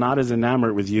told him, I'm not as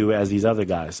enamored with you as these other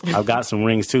guys. I've got some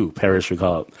rings too," Parrish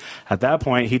recalled. At that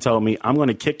point, he told me, "I'm going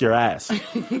to kick your ass."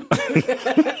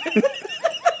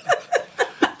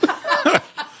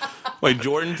 Wait,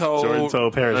 Jordan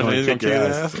told Parrish, "I'm going to kick your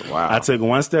ass." Wow. I took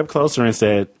one step closer and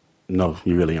said, "No,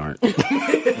 you really aren't."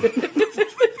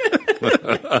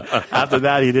 After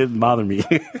that, he didn't bother me.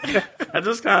 I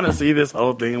just kind of see this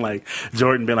whole thing like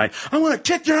Jordan being like, "I'm going to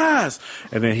kick your ass."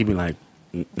 And then he'd be like,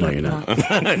 "No, you're not."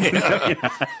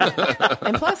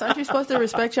 And plus, aren't you supposed to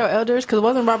respect your elders? Because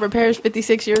wasn't Robert Parrish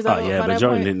 56 years old? Oh, yeah, but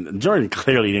Jordan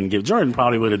clearly didn't give. Jordan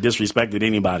probably would have disrespected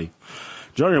anybody.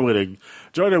 Jordan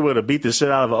would have beat the shit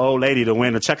out of an old lady to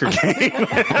win a checker game.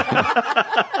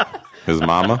 His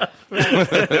mama.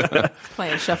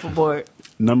 Playing shuffleboard.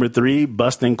 Number 3,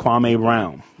 busting Kwame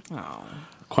Brown. Oh.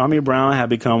 Kwame Brown had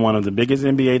become one of the biggest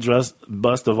NBA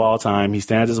busts of all time. He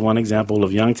stands as one example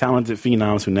of young, talented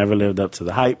phenoms who never lived up to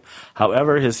the hype.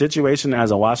 However, his situation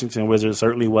as a Washington Wizard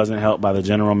certainly wasn't helped by the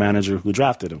general manager who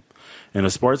drafted him. In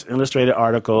a Sports Illustrated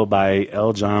article by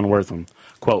L. John Wortham,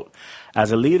 quote,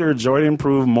 "As a leader, Jordan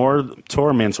proved more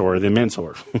tormentor than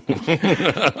mentor."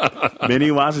 Many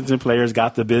Washington players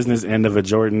got the business end of a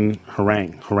Jordan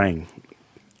harangue.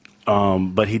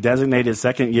 But he designated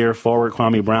second-year forward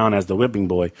Kwame Brown as the whipping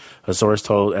boy. A source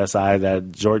told SI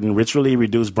that Jordan ritually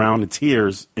reduced Brown to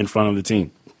tears in front of the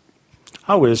team.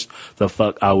 I wish the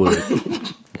fuck I would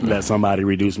let somebody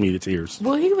reduce me to tears.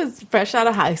 Well, he was fresh out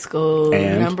of high school,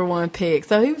 And? number 1 pick.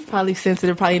 So he was probably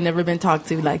sensitive, probably never been talked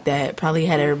to like that. Probably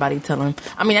had everybody tell him.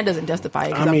 I mean, that doesn't justify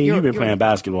it. I mean, you've been playing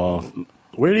basketball.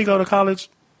 Where did he go to college?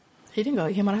 He didn't go.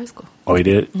 He came out of high school. Oh, he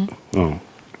did? Mm-hmm. Oh.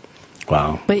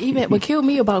 Wow. But even what killed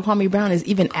me about Kwame Brown is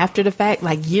even after the fact,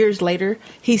 like years later,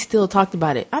 he still talked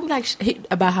about it. I'm like,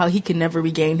 about how he can never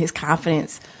regain his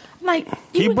confidence. I'm like,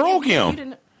 He broke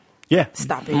him. Yeah.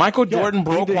 Stop it. Michael Jordan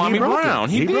broke Kwame Brown.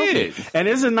 He did. And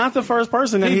this is not the first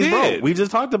person that he broke. We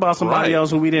just talked about somebody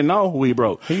else who we didn't know who he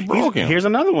broke. He broke him. Here's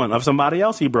another one of somebody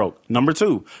else he broke. Number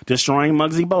 2, destroying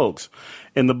Muggsy Bogues.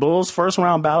 In the Bulls'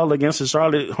 first-round battle against the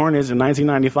Charlotte Hornets in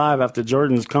 1995 after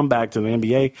Jordan's comeback to the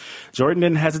NBA, Jordan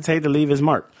didn't hesitate to leave his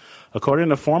mark. According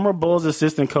to former Bulls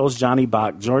assistant coach Johnny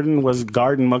Bach, Jordan was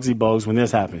guarding Muggsy Bogues when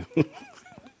this happened.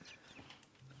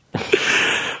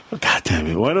 God damn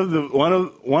it!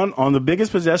 One on the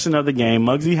biggest possession of the game,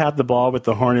 Muggsy had the ball with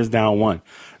the Hornets down 1.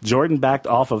 Jordan backed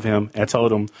off of him and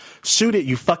told him, "Shoot it,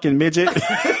 you fucking midget!"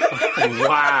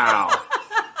 Wow.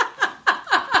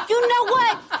 You know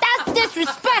what? That's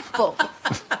disrespectful.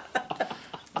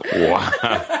 Wow.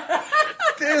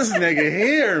 This nigga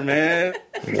here, man.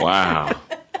 Wow.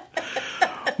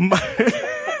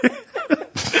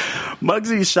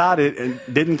 Muggsy shot it and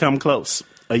didn't come close.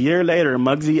 A year later,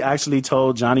 Muggsy actually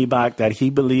told Johnny Bach that he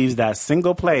believes that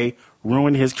single play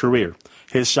ruined his career.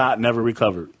 His shot never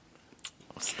recovered.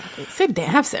 Sit down.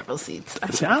 Have several seats.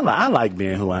 See, I like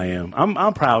being who I am.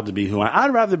 I'm proud to be who I am.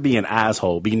 I'd rather be an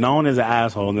asshole, be known as an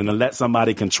asshole, than to let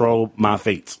somebody control my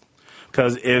fates.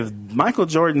 Because if Michael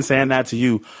Jordan saying that to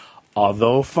you,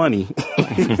 although funny,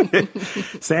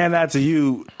 saying that to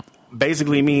you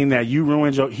basically mean that he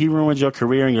ruined your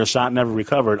career and your shot never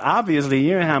recovered. Obviously, you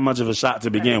didn't have much of a shot to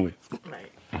begin with.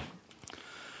 Right.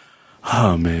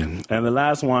 Oh, man. And the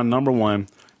last one, number 1.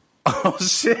 Oh,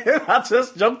 shit. I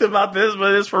just joked about this,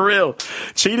 but it's for real.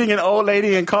 Cheating an old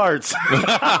lady in cards. God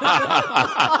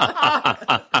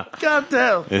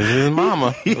damn. It's his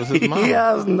mama. It was his mama. He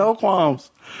has no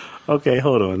qualms. Okay,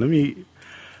 hold on.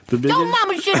 Your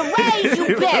mama should have raised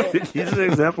you better. Here's an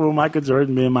example of Michael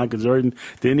Jordan being Michael Jordan.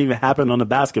 Didn't even happen on the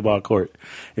basketball court.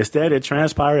 Instead, it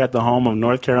transpired at the home of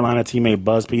North Carolina teammate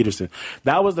Buzz Peterson.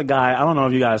 That was the guy, I don't know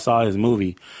if you guys saw his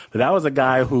movie, but that was a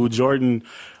guy who Jordan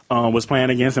was playing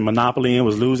against in Monopoly and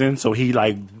was losing, so he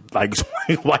like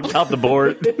wiped out the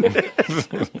board.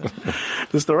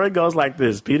 The story goes like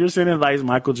this. Peterson invites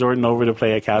Michael Jordan over to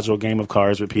play a casual game of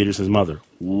cards with Peterson's mother.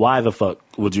 Why the fuck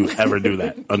would you ever do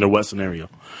that? Under what scenario?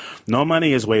 No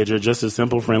money is wagered, just a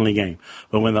simple, friendly game.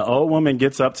 But when the old woman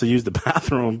gets up to use the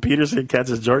bathroom, Peterson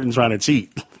catches Jordan trying to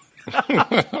cheat.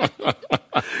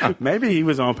 Maybe he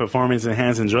was on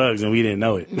performance-enhancing drugs and we didn't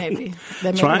know it. Maybe.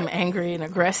 That made him angry and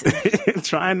aggressive.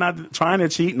 trying to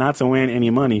cheat, not to win any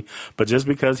money, but just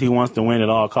because he wants to win at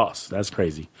all costs. That's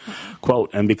crazy. Quote,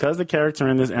 and because the character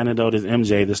in this anecdote is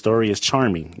MJ, the story is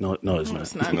charming. No, it's not.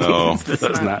 It's not. No.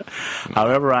 It's not.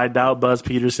 However, I doubt Buzz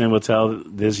Peterson would tell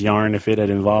this yarn if it had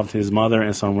involved his mother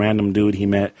and some random dude he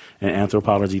met in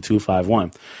Anthropology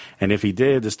 251. And if he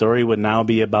did, the story would now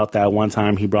be about that one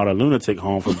time he brought a lunatic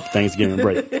home for Thanksgiving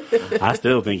break. I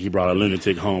still think he brought a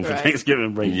lunatic home for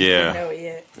Thanksgiving break. Yeah.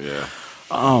 Yeah.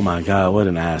 Oh, my God. What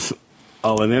an ass.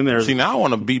 Oh, and then there's... See, now I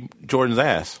want to beat Jordan's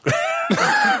ass.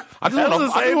 I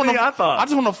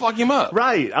just want to fuck him up.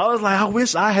 Right. I was like, I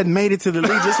wish I had made it to the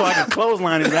league just so I could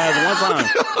clothesline his ass one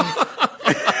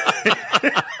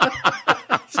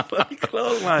time.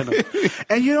 Clothesline him.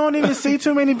 And you don't even see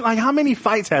too many, like, how many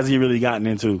fights has he really gotten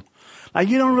into? Like,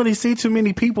 you don't really see too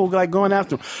many people, like, going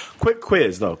after him. Quick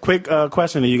quiz, though. Quick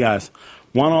question to you guys.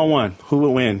 1-on-1, who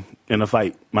would win in a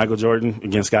fight? Michael Jordan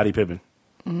against Scottie Pippen?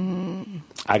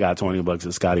 I got $20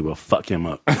 that Scottie will fuck him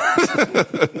up.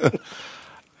 I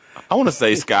want to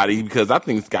say Scottie because I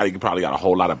think Scottie probably got a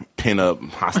whole lot of pent-up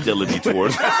hostility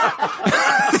towards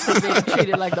Being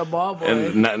treated like the ball boy.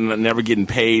 and never getting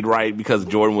paid right because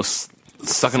Jordan was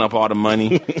sucking up all the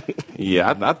money.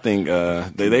 Yeah, I think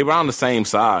they were on the same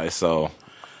size. So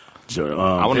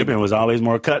Pippen was always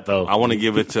more cut, though. I want to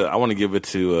give it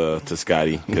to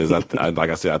Scottie because like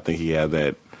I said, I think he had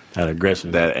that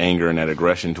aggression, that anger, and that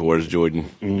aggression towards Jordan.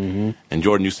 Mm-hmm. And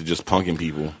Jordan used to just punking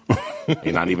people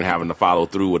and not even having to follow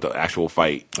through with the actual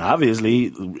fight.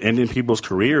 Obviously, ending people's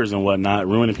careers and whatnot,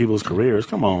 ruining people's careers.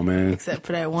 Come on, man. Except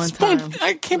for that one time.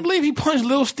 I can't believe he punched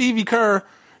little Stevie Kerr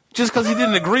just because he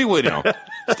didn't agree with him.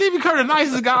 Stevie Kerr, the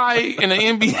nicest guy in the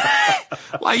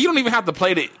NBA. Like, you don't even have to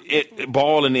play the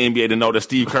ball in the NBA to know that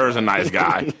Steve Kerr's a nice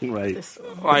guy. Right.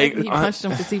 Like, he punched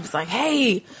him because he was like,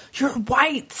 "Hey, you're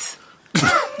white.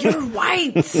 You're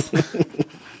white."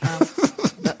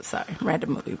 Sorry,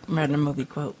 random movie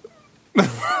quote.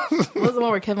 What was the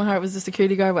one where Kevin Hart was the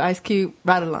security guard with Ice Cube?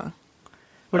 Right along.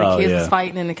 Where the kids was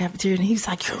fighting in the cafeteria and he was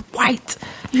like, "You're white.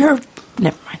 You're..."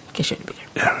 Never mind. Guess you shouldn't be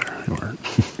there.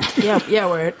 Yeah,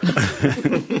 word.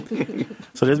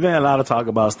 So there's been a lot of talk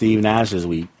about Steve Nash this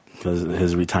week because of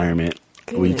his retirement.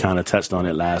 Good. We kind of touched on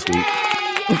it last week.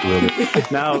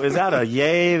 Now, is that a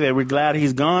yay that we're glad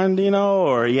he's gone, Dino,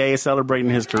 or yay celebrating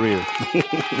his career?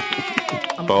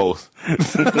 Both.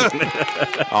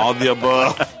 All the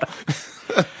above.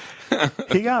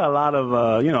 He got a lot of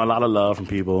love from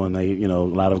people, and they, a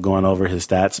lot of going over his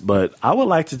stats. But I would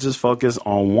like to just focus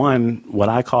on what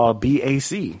I call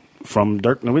BAC from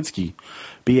Dirk Nowitzki.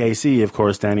 BAC, of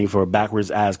course, standing for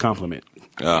backwards as compliment.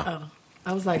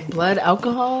 I was like, blood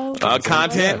alcohol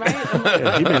content. Right?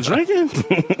 Yeah, he been drinking.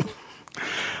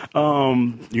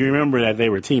 You remember that they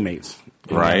were teammates,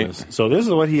 right? So this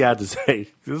is what he had to say.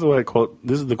 This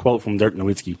is the quote from Dirk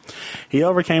Nowitzki. He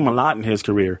overcame a lot in his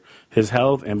career: his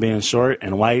health and being short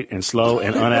and white and slow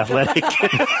and unathletic.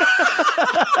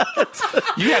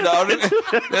 You had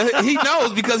to. He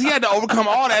knows because he had to overcome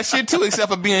all that shit too,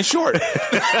 except for being short.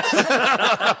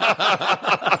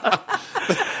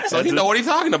 So he know what he's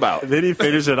talking about. Then he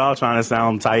finished it all trying to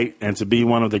sound tight, and to be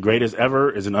one of the greatest ever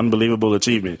is an unbelievable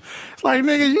achievement. It's like,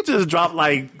 nigga, you just dropped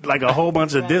like a whole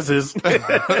bunch of disses.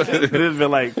 It's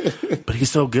been like, but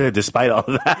he's so good despite all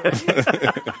of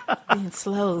that. Being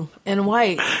slow and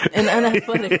white and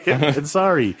unathletic. And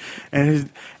sorry, and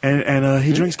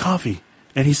he drinks coffee,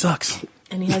 and he sucks.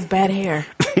 And he has bad hair.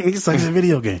 He sucks in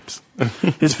video games.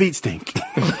 His feet stink.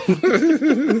 That's so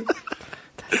weird.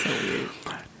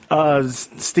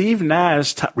 Steve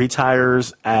Nash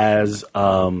retires as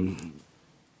after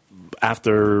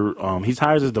he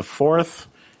retires as the fourth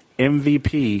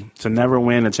MVP to never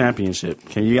win a championship.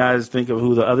 Can you guys think of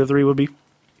who the other three would be?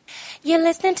 You're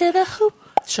listening to the Hoop.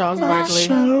 Charles Barkley.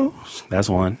 That's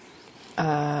one.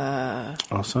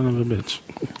 Oh, son of a bitch!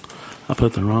 I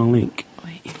put the wrong link.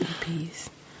 Wait, MVPs.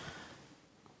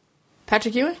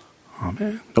 Patrick Ewing? Oh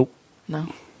man, nope. No.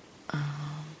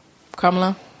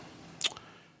 Carmelo?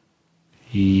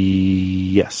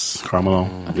 Yes, Carmelo.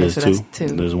 Okay, There's so that's two.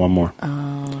 There's one more.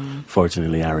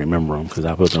 Fortunately, I remember him because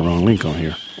I put the wrong link on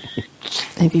here.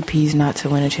 MVPs not to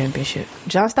win a championship.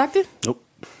 John Stockton? Nope.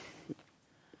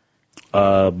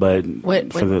 But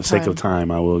for the sake of time?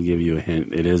 time, I will give you a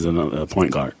hint. It is a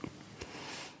point guard.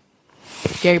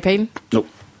 Gary Payton? Nope.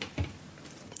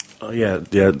 Oh yeah.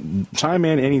 Chime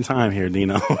in anytime here,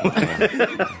 Dino.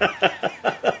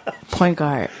 Point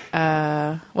guard.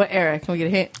 What era? Can we get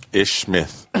a hint? Ish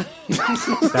Smith.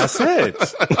 That's it.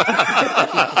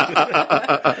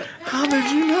 How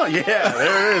did you know? Yeah,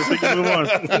 there it is. We can move on.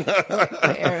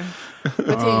 What era? What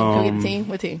team? Can we get a team?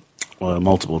 What team? Well,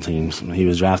 multiple teams. He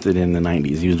was drafted in the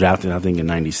 90s. He was drafted, I think, in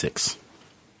 96.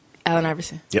 Allen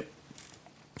Iverson. Yep.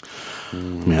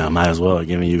 Yeah, I might as well have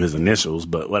given you his initials,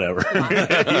 but whatever. Point guard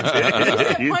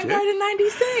in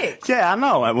 96. Yeah, I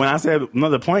know. When I said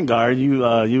another point guard, you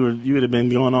would have been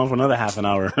going on for another half an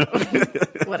hour.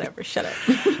 Whatever. Shut up.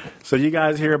 So you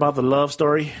guys hear about the love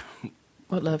story?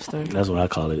 What love story? That's what I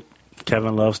call it.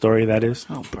 Kevin Love story, that is.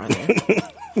 Oh, brother.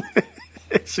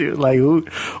 She was like,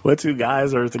 what two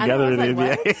guys are together in the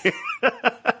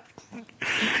NBA?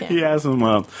 He has some,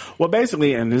 well,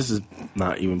 basically, and this is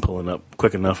not even pulling up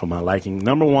quick enough for my liking.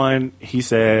 Number one, he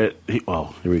said, here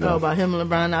we go. Oh, about him and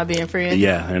LeBron not being friends?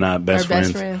 Yeah, they're not best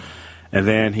friends. And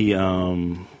then he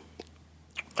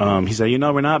said,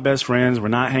 we're not best friends. We're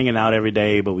not hanging out every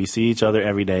day, but we see each other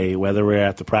every day, whether we're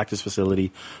at the practice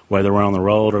facility, whether we're on the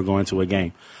road or going to a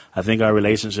game. I think our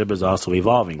relationship is also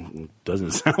evolving.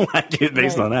 Doesn't sound like it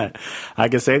based on that. I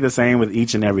could say the same with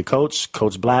each and every coach,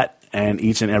 Coach Blatt, and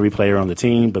each and every player on the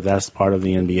team, but that's part of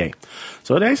the NBA.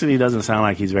 So it actually doesn't sound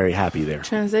like he's very happy there.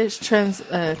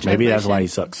 Maybe that's why he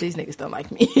sucks. These niggas don't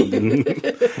like me.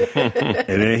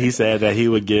 And then he said that he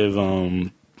would give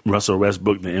Russell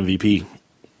Westbrook the MVP.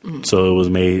 So it was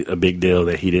made a big deal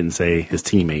that he didn't say his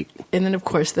teammate. And then, of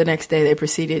course, the next day they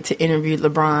proceeded to interview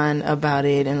LeBron about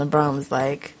it, and LeBron was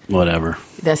like, whatever.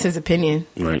 That's his opinion.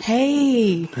 Right.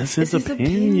 Hey. That's his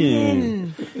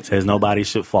opinion. Says nobody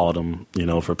should fault him,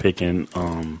 for picking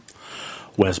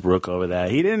Westbrook over that.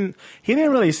 He didn't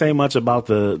really say much about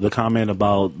the comment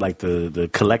about like the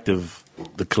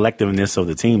collectiveness of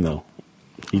the team though.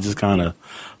 He just kind of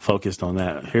focused on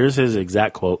that. Here's his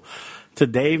exact quote to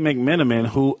Dave McMenamin,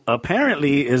 who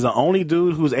apparently is the only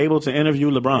dude who's able to interview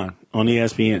LeBron on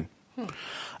ESPN.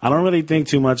 I don't really think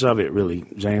too much of it, really,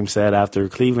 James said after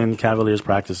Cleveland Cavaliers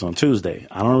practice on Tuesday.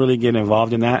 I don't really get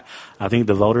involved in that. I think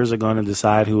the voters are going to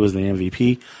decide who is the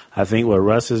MVP. I think what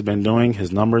Russ has been doing,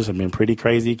 his numbers have been pretty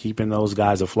crazy, keeping those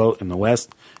guys afloat in the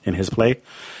West in his play.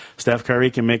 Steph Curry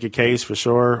can make a case for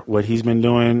sure what he's been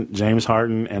doing, James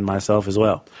Harden, and myself as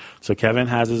well. So Kevin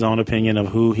has his own opinion of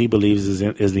who he believes is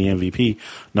the MVP.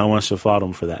 No one should fault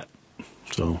him for that.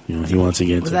 So, he wants to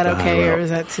get Was that okay, or is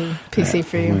that too PC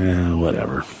for you? Yeah,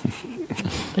 whatever.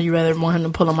 Or you rather want him to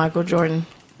pull a Michael Jordan?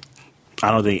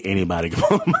 I don't think anybody can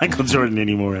pull Michael Jordan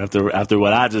anymore after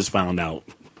what I just found out.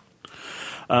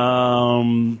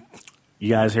 You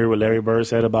guys hear what Larry Bird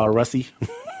said about Russie?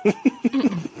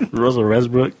 Russell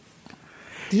Westbrook.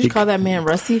 Did you call that man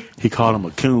Russie? He called him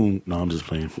a coon. No, I'm just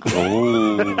playing.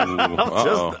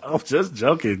 Oh, I'm just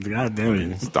joking. God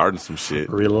damn it. Starting some shit.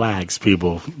 Relax,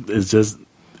 people. It's just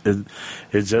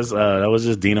that was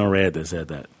just Dino Red that said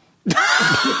that.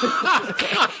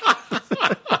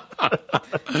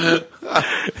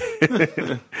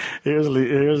 Here's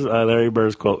Larry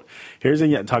Bird's quote.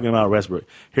 Talking about Westbrook.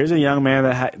 Here's a young man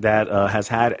that has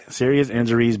had serious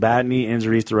injuries, bad knee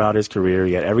injuries throughout his career.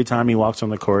 Yet every time he walks on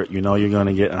the court, you know you're going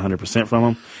to get 100% from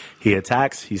him. He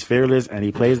attacks, he's fearless, and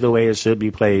he plays the way it should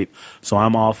be played. So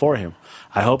I'm all for him.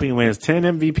 I hope he wins 10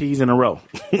 MVPs in a row.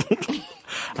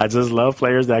 I just love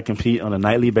players that compete on a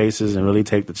nightly basis and really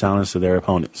take the challenge to their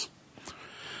opponents.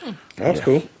 That's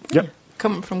cool. Yep.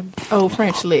 Coming from old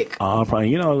French lick.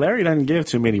 Larry doesn't give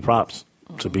too many props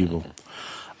to people.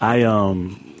 I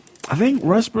think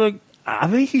Westbrook, I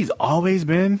think he's always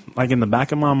been like in the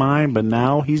back of my mind, but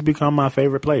now he's become my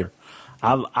favorite player.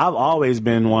 I've always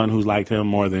been one who's liked him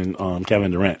more than Kevin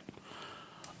Durant.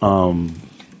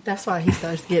 That's why he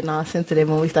starts getting all sensitive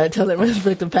when we start telling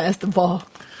Westbrook to pass the ball.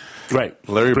 Right.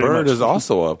 Larry Pretty Bird much. is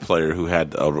also a player who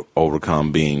had to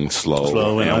overcome being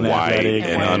slow and white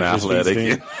and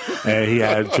unathletic. And he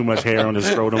had too much hair on his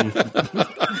scrotum.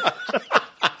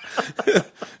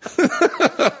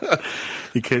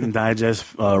 He couldn't digest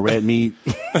red meat.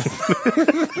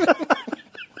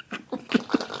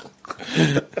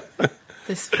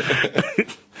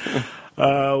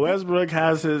 Westbrook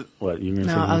has his... What, you going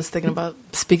to say? No, I was thinking about,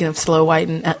 speaking of slow, white,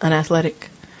 and unathletic,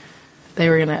 they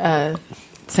were going to...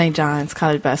 St. John's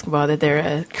college basketball, that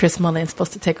they're Chris Mullin's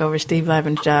supposed to take over Steve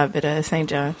Lavin's job at St.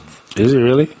 John's. Is he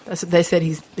really? That's what they said.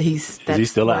 He's. Is he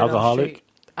still an alcoholic?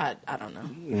 I don't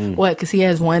know. What? Because he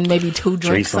has one, maybe two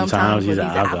drinks sometimes. He's an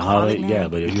alcoholic. Yeah,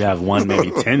 but if you have one,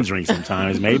 maybe 10 drinks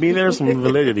sometimes, maybe there's some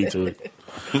validity to it.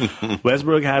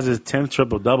 Westbrook has his 10th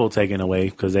triple-double taken away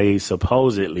because they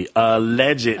supposedly,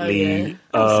 allegedly,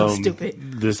 so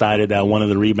stupid. Decided that one of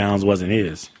the rebounds wasn't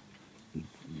his.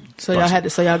 So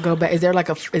y'all go back. Is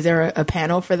there a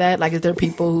panel for that? Like, is there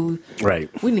people who? Right.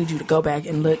 We need you to go back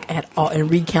and look at all and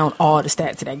recount all the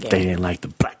stats of that game. They didn't like the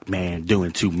black man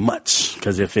doing too much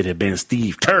because if it had been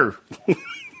Steve Kerr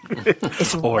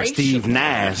or racial. Steve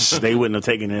Nash, they wouldn't have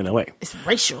taken it away. It's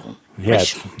racial.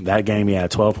 That game, he had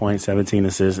 12 points, 17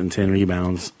 assists, and 10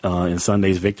 rebounds in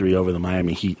Sunday's victory over the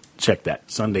Miami Heat. Check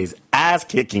that. Sunday's ass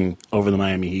kicking over the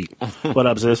Miami Heat. What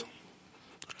up, sis?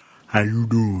 How you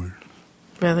doing?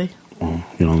 Really? Oh,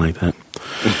 you don't like that?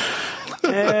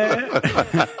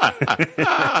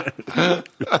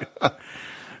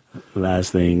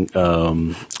 Last thing,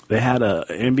 they had a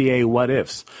NBA What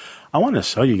Ifs. I want to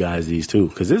show you guys these too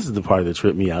because this is the part that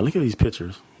tripped me out. Look at these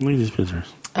pictures. Look at these pictures.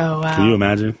 Oh wow! Can you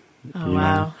imagine? Oh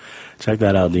wow! Check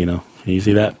that out, Dino. Can you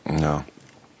see that? No.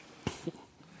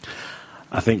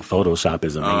 I think Photoshop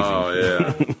is amazing. Oh,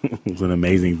 yeah. It's an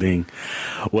amazing thing.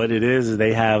 What it is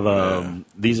they have,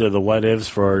 these are the what ifs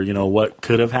for, what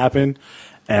could have happened.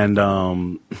 And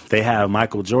they have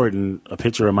Michael Jordan, a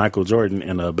picture of Michael Jordan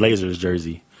in a Blazers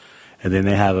jersey. And then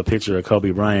they have a picture of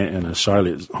Kobe Bryant in a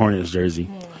Charlotte Hornets jersey.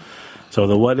 So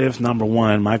the what if, number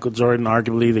one, Michael Jordan,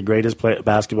 arguably the greatest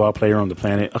basketball player on the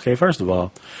planet. Okay, first of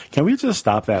all, can we just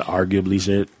stop that arguably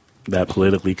shit, that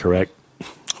politically correct?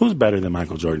 Who's better than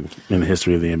Michael Jordan in the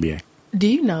history of the NBA? Do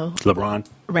you know LeBron?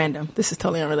 Random. This is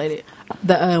totally unrelated.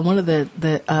 One of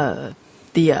the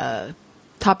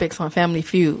topics on Family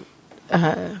Feud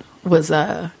was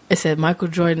it said Michael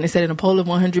Jordan. It said in a poll of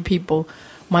 100 people,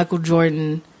 Michael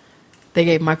Jordan. They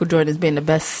gave Michael Jordan as being the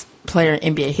best player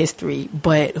in NBA history,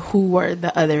 but who were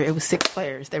the other? It was 6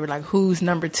 players. They were like, who's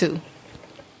number 2?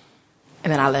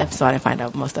 And then I left, so I didn't find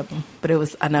out most of them. But it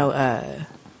was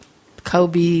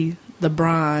Kobe,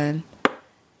 LeBron,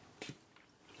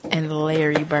 and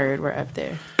Larry Bird were up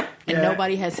there. And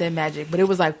nobody had said Magic. But it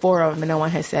was like 4 of them, and no one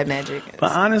had said Magic.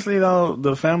 But honestly, though,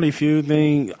 the Family Feud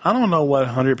thing, I don't know what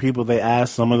 100 people they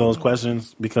asked some of those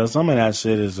questions, because some of that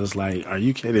shit is just like, are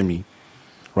you kidding me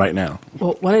right now?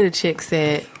 Well, one of the chicks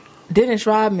said, Dennis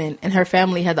Rodman and her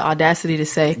family had the audacity to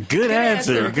say, Good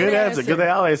answer. Because they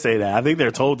always say that. I think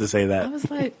they're told to say that. I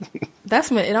was like, that's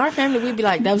when in our family we'd be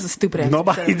like, that was a stupid answer.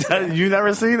 Nobody does. You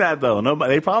never seen that though.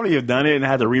 Nobody. They probably have done it and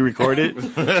had to re-record it.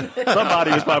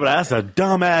 Somebody was probably like, that's a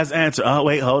dumbass answer. Oh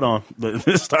wait, hold on.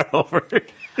 Let's start over.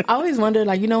 I always wonder,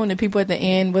 like, when the people at the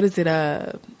end, what is it?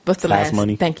 What's the Fast last?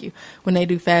 Money. Thank you. When they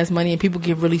do Fast Money and people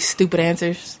give really stupid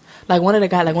answers. Like one of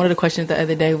the questions the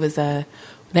other day was,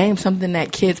 name something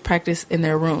that kids practice in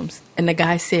their rooms. And the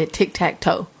guy said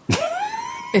tic-tac-toe.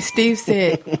 And Steve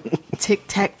said,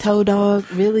 tic-tac-toe,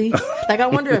 dog? Really? Like, I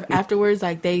wonder if afterwards,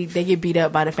 like, they get beat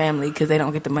up by the family because they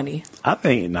don't get the money. I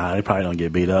think, they probably don't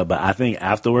get beat up. But I think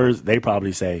afterwards, they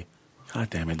probably say, God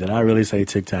damn it, did I really say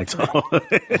tic-tac-toe?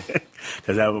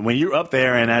 Because when you're up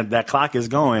there and that clock is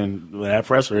going, that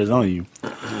pressure is on you.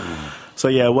 So,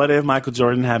 yeah, what if Michael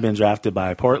Jordan had been drafted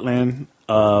by Portland?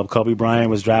 Kobe Bryant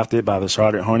was drafted by the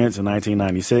Charlotte Hornets in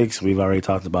 1996. We've already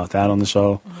talked about that on the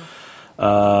show.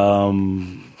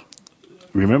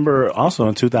 Remember also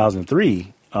in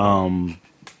 2003,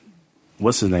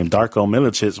 what's his name? Darko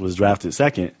Milicic was drafted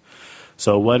second.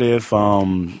 So what if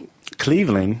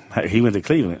Cleveland, he went to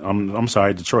Cleveland. I'm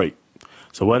sorry, Detroit.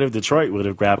 So what if Detroit would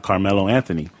have grabbed Carmelo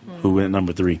Anthony, who went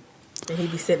number 3? And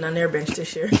he'd be sitting on their bench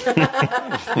this year.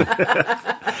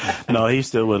 No, he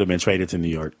still would have been traded to New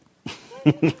York.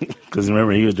 Because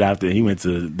remember, he was drafted, he went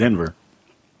to Denver.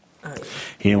 Oh, yeah.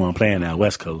 He didn't want to play in that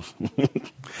West Coast.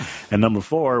 And number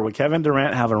 4, would Kevin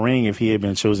Durant have a ring if he had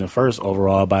been chosen first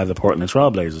overall by the Portland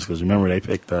Trailblazers? Because remember, they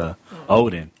picked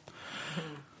Odin.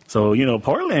 So,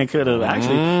 Portland could have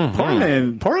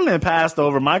actually, Portland passed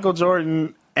over Michael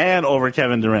Jordan and over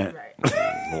Kevin Durant. Right.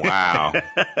 Wow.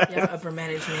 Your upper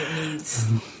management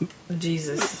needs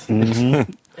Jesus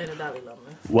and a Dalai Lama.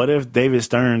 What if David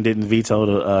Stern didn't veto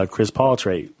the Chris Paul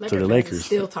trade to the Lakers?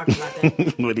 Still talking about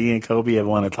that. Would he and Kobe have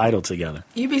won a title together?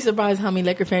 You'd be surprised how many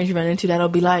Laker fans you run into that'll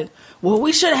be like, well,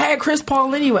 we should have had Chris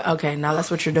Paul anyway. Okay, now that's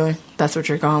what you're doing. That's what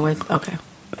you're going with. Okay.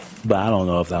 But I don't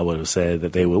know if I would have said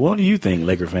that they would. What do you think,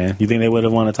 Laker fan? You think they would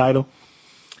have won a title?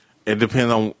 It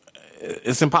depends on.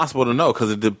 It's impossible to know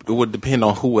because it would depend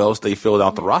on who else they filled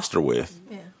out the roster with.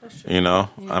 Yeah, that's true. Yeah,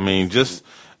 I mean, just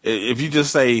if you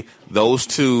just say those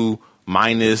two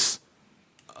minus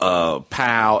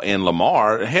Powell and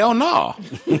Lamar, hell no.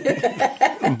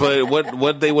 But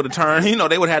what they would have turned,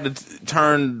 they would have had to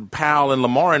turn Powell and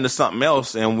Lamar into something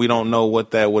else, and we don't know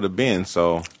what that would have been.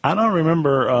 So I don't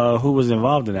remember who was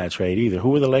involved in that trade either. Who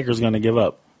were the Lakers going to give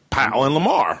up? Powell and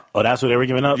Lamar. Oh, that's what they were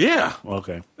giving up? Yeah.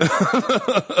 Okay.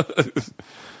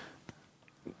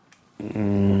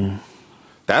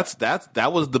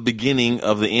 That was the begining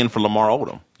of the end for Lamar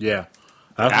Odom. Yeah.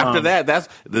 After that,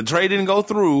 the trade didn't go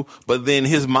through, but then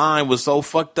his mind was so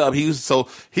fucked up. He's so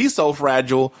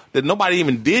fragile that nobody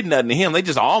even did nothing to him. They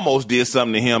just almost did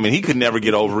something to him, and he could never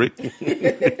get over it.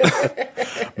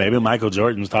 Maybe Michael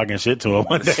Jordan was talking shit to him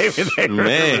one day when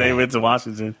they went to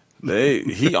Washington.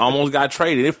 He almost got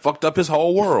traded. It fucked up his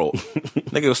whole world.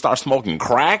 Nigga would start smoking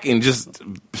crack and just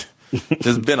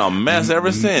been a mess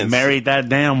ever since. Married that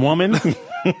damn woman.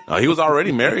 He was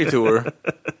already married to her.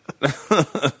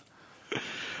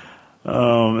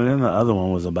 And then the other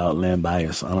one was about Len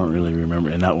Bias. I don't really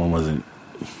remember, and that one wasn't.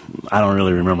 I don't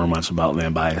really remember much about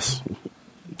Len Bias.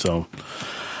 So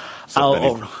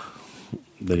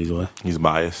that he's what? He's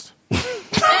biased.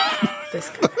 This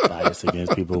guy. Biased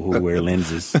against people who wear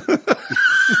lenses.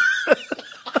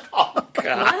 Oh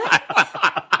God.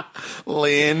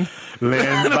 Lynn.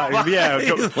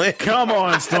 Yeah, come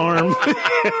on, Storm.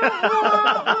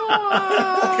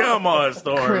 Come on,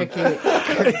 Storm.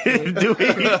 Cricket.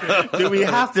 do we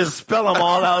have to spell them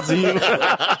all out to you?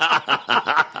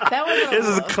 This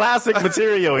is classic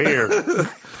material here.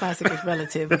 Classic is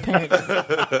relative, apparently.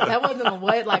 That wasn't a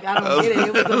what? Like, I don't get it.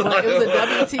 It was a what? It was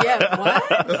a WTF.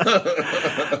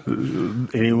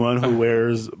 What? Anyone who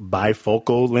wears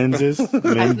bifocal lenses.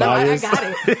 I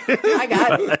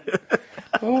got it.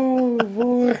 Oh,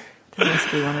 boy. That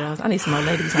must be one of those. I need some more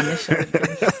ladies on this show.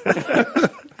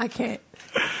 I can't.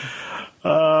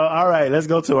 All right, let's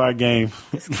go to our game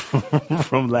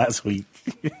from last week.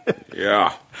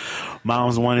 Yeah.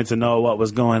 Moms wanted to know what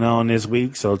was going on this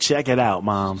week, so check it out,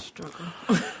 Mom.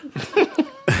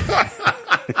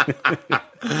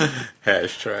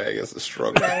 Hashtag it's a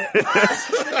struggle.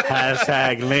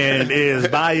 Hashtag Lynn is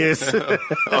biased.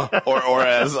 or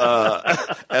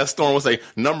as Storm would say,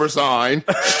 number sign,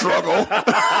 struggle.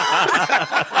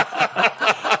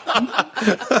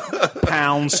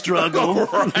 Pound struggle.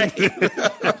 Right.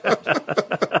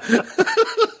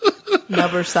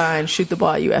 Number sign, shoot the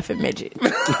ball, you effing midget.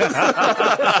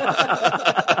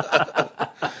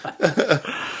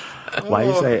 Why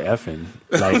you say effing?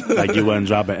 Like you wasn't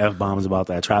dropping F-bombs about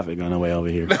that traffic on the way over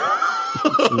here.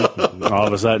 all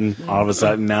of a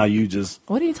sudden, now you just...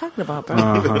 What are you talking about, bro?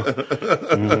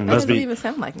 That doesn't even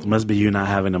sound like me. Must be you not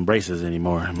having them braces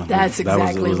anymore. That's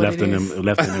exactly what left it is.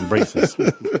 Left in them braces.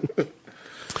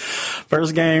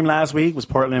 First game last week was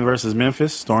Portland versus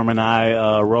Memphis. Storm and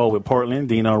I rolled with Portland.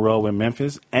 Dino rolled with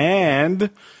Memphis. And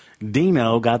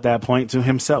Dino got that point to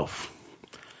himself.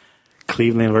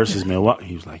 Cleveland versus Milwaukee.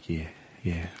 He was like, yeah.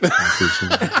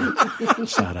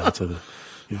 Shout out to the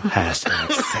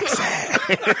hashtag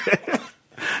sexy.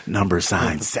 Number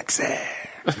sign sexy.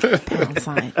 Pound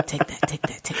sign. Take that.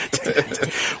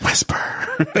 Whisper.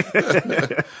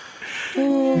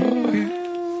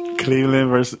 Cleveland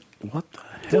versus... What the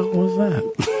hell was that?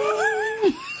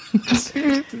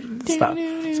 Stop.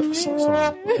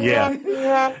 Yeah.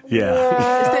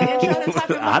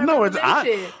 I know it's...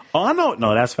 I know.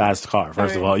 No, that's Fast Car,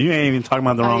 first of all. You ain't even talking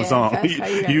about the wrong song.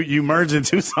 You merging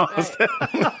two songs.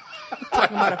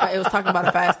 Right. It was talking about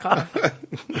a fast car.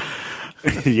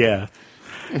 Yeah.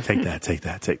 Take that.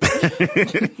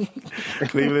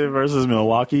 Cleveland versus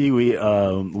Milwaukee. We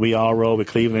all rolled with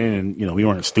Cleveland, and we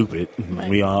weren't stupid. Right.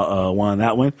 We all won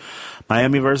that one.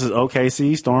 Miami versus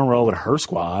OKC. Storm rolled with her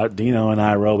squad. Dino and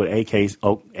I rolled with AKC.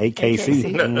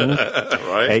 Mm-hmm.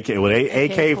 Right.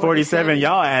 AK-47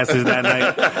 y'all asses that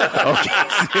night.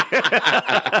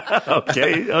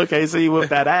 OKC whipped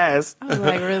that ass. I was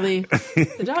like, really?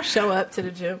 Did y'all show up to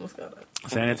the gym? What's going on?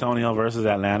 San Antonio versus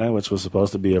Atlanta, which was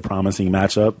supposed to be a promising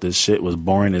matchup. This shit was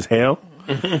boring as hell.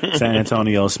 San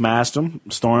Antonio smashed them.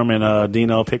 Storm and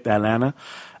Dino picked Atlanta.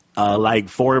 Like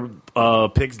 4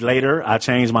 picks later, I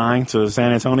changed mine to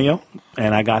San Antonio,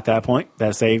 and I got that point.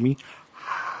 That saved me.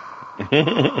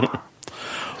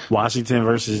 Washington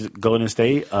versus Golden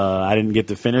State. I didn't get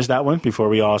to finish that one before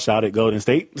we all shouted Golden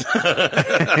State.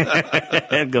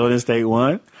 And Golden State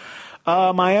won.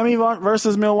 Miami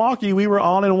versus Milwaukee, we were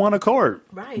all in one accord.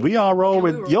 Right. We all rolled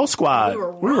with your squad.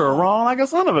 We were wrong like a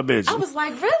son of a bitch. I was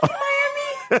like, really,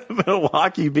 Miami?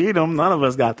 Milwaukee beat them. None of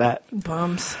us got that.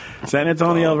 Bums. San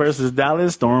Antonio versus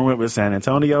Dallas. Storm went with San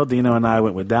Antonio. Dino and I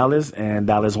went with Dallas, and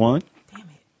Dallas won. Damn it.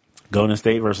 Golden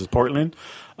State versus Portland.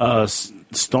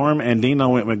 Storm and Dino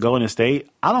went with Golden State.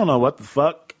 I don't know what the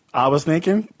fuck I was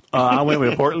thinking. I went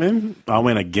with Portland. I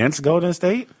went against Golden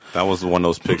State. That was one of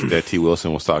those picks that T.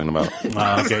 Wilson was talking about.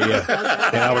 Okay, yeah.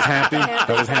 That was Hampton. That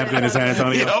was Hampton and San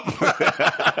Antonio. Yep.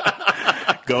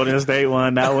 Golden State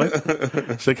won that one.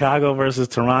 Chicago versus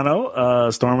Toronto.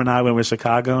 Storm and I went with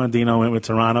Chicago, and Dino went with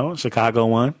Toronto. Chicago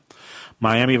won.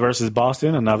 Miami versus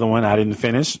Boston, another one I didn't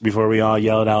finish before we all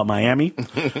yelled out Miami.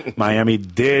 Miami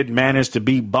did manage to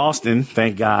beat Boston,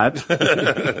 thank God.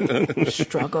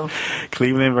 Struggle.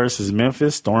 Cleveland versus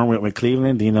Memphis. Storm went with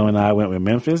Cleveland. Dino and I went with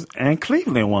Memphis, and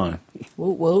Cleveland won.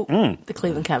 Whoop, whoop. The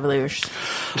Cleveland Cavaliers.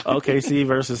 OKC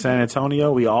versus San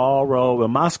Antonio. We all rolled with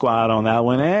my squad on that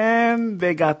one, and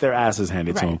they got their asses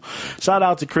handed to them. Shout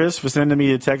out to Chris for sending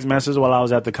me a text message while I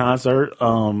was at the concert.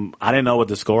 I didn't know what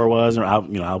the score was, or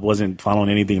I wasn't following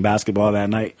anything basketball that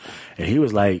night, and he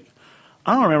was like,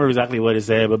 I don't remember exactly what it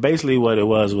said, but basically what it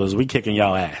was we kicking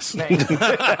y'all ass. Right.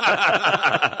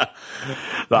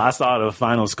 So I saw the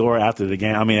final score after the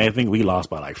game. I mean, I think we lost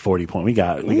by like 40 points. We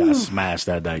got smashed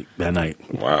that night.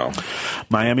 Wow.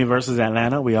 Miami versus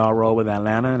Atlanta. We all rolled with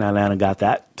Atlanta, and Atlanta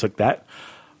took that.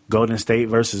 Golden State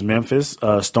versus Memphis.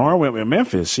 Storm went with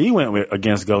Memphis. She went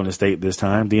against Golden State this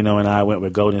time. Dino and I went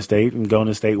with Golden State, and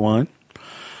Golden State won.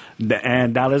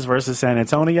 And Dallas versus San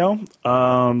Antonio.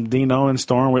 Dino and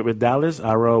Storm went with Dallas.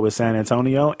 I rolled with San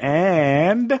Antonio,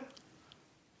 and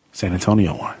San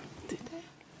Antonio won. Did they?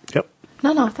 Yep.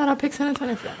 No, I thought I picked San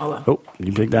Antonio for that. Oh, well. Oh,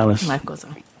 you picked Dallas. Life goes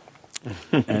on.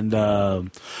 And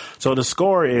so the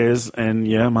score is, and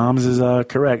yeah, Moms is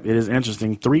correct. It is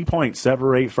interesting. 3 points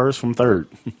separate first from third.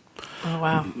 Oh,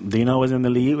 wow. Dino was in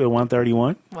the lead with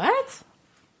 131. What?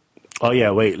 Oh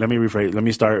yeah, wait. Let me rephrase. Let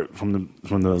me start from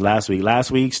the last week. Last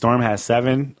week, Storm had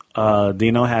 7,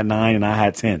 Dino had 9, and I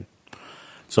had 10.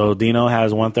 So Dino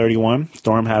has 131,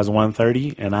 Storm has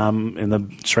 130, and I'm in the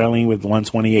trailing with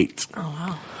 128. Oh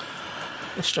wow,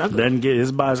 the struggle. Doesn't get it's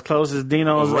about as close as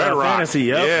Dino's Red Rock. fantasy.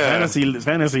 Yep, Yeah.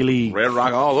 fantasy league. Red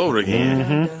Rock all over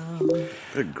again.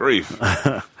 Mm-hmm. Good grief.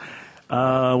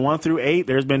 1 through 8,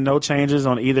 there's been no changes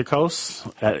on either coast.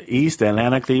 East,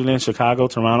 Atlanta, Cleveland, Chicago,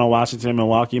 Toronto, Washington,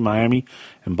 Milwaukee, Miami,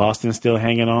 and Boston still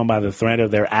hanging on by the thread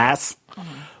of their ass.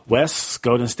 West,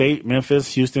 Golden State,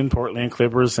 Memphis, Houston, Portland,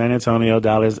 Clippers, San Antonio,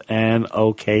 Dallas, and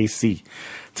OKC.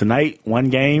 Tonight, one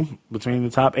game between the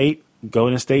top 8,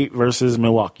 Golden State versus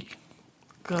Milwaukee.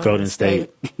 Golden State.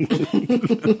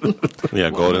 Yeah,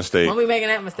 Golden State. Won't be making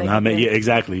that mistake. Yeah,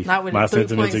 exactly. Not with my the 3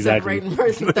 sentiments points exactly. separating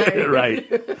first and third. Right.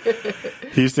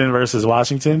 Houston versus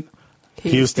Washington.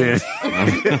 Houston.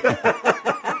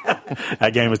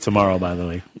 That game is tomorrow, by the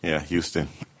way. Yeah, Houston.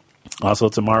 Also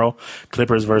tomorrow,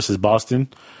 Clippers versus Boston.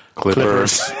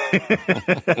 Clippers.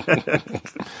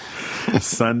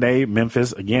 Sunday,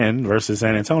 Memphis again versus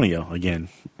San Antonio again.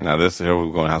 Now here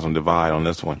we're going to have some divide on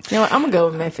this one. You know what? I'm gonna go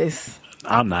with Memphis.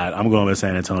 I'm not. I'm going with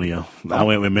San Antonio. I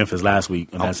went with Memphis last week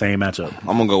in that same matchup.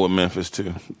 I'm gonna go with Memphis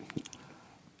too.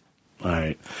 All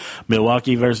right.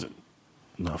 Milwaukee versus...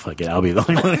 No, fuck it. I'll be the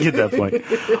only one to get that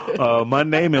point.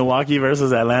 Monday, Milwaukee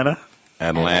versus Atlanta.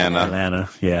 Atlanta.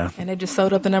 Yeah. And they just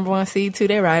sold up the number 1 seed too.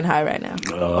 They're riding high right now.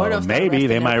 Maybe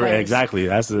they might. Players. Exactly.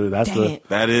 That's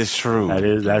That is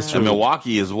true. That's true. And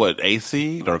Milwaukee is what, 8th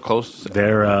seed or close?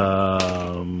 They're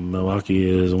Milwaukee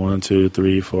is 1, 2,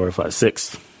 3, 4, 5,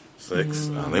 6th. 6.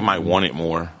 They might want it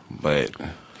more, but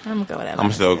I'm gonna go with Atlanta.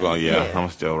 I'm still going. Yeah, I'm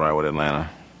still right with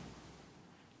Atlanta.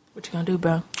 What you gonna do,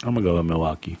 bro? I'm gonna go with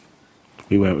Milwaukee.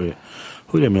 We went with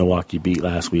who did Milwaukee beat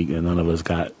last week, and none of us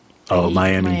got. Oh,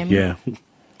 Miami. Yeah.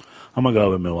 I'm going to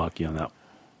go with Milwaukee on that.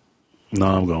 No,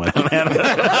 I'm going with Atlanta.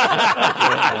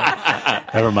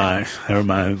 Never mind.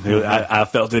 I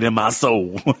felt it in my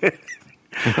soul.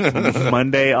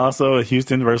 Monday, also,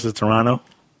 Houston versus Toronto.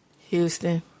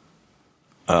 Houston.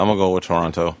 I'm going to go with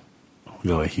Toronto. I'll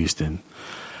go with Houston.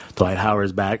 Dwight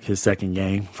Howard's back, his second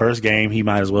game. First game, he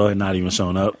might as well have not even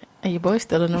shown up. And your boy's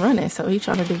still in the running, so he's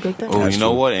trying to do big things. Oh, you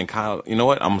know what? And Kyle, you know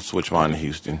what? I'm going to switch mine to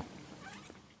Houston.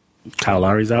 Kyle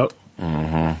Lowry's out?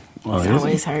 Mm-hmm. Oh, he's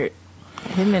always hurt.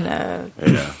 Him and,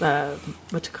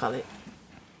 what you call it?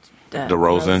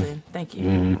 DeRozan. Thank you.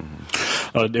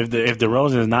 Mm-hmm. If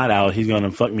DeRozan is not out, he's going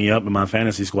to fuck me up in my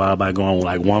fantasy squad by going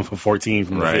like 1 for 14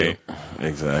 from the field.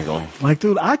 Exactly. Like,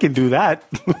 dude, I can do that.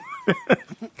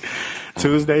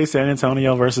 Tuesday, San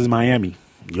Antonio versus Miami.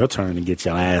 Your turn to get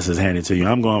your asses handed to you.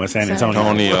 I'm going with San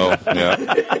Antonio. Yeah.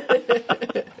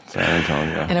 San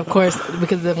Antonio. And of course,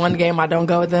 because the one game I don't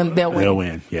go with them, they'll win. They'll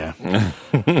win, yeah.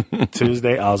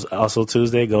 Tuesday, also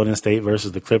Tuesday, Golden State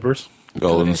versus the Clippers.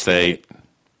 Golden State.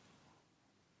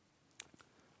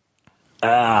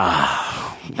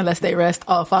 Unless they rest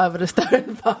all 5 of the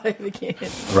starting 5 again.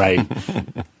 Right.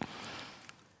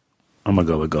 I'm going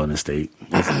to go with Golden State.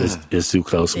 It's too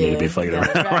close for me to be fucking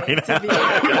around right now.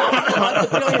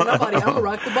 I'm going to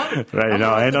rock the boat. Right,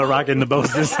 no, ain't no rocking the boat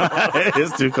this time.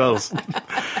 It's too close.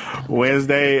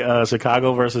 Wednesday,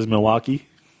 Chicago versus Milwaukee.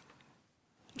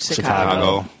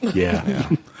 Chicago.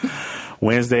 Yeah.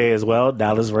 Wednesday as well,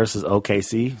 Dallas versus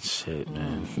OKC. Shit,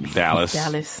 man. Dallas.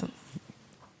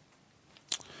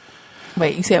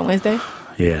 Wait, you said Wednesday?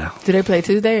 Yeah. Do they play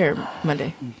Tuesday or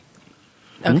Monday?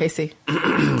 OKC.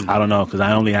 I don't know because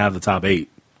I only have the top 8.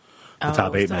 The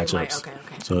top 8 matchups. Right. Okay.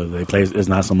 So they play. It's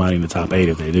not somebody in the top 8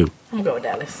 if they do. I'm going to go with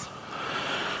Dallas.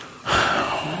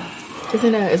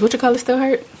 Is what you call it still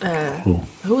hurt?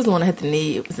 Who was the one that had the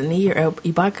knee? Was the knee or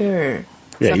Ibaka or?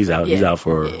 Yeah, something? he's out. Yeah. He's out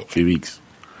for a few weeks.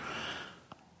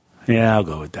 Yeah, I'll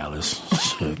go with Dallas.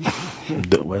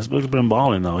 Westbrook's been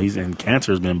balling though.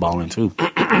 Cancer's been balling too. But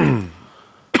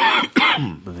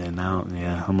then now,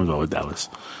 yeah, I'm gonna go with Dallas.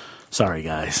 Sorry,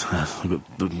 guys.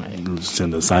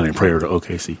 Send a silent prayer to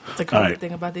OKC. The crazy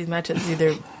thing about these matchups,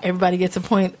 either everybody gets a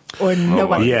point or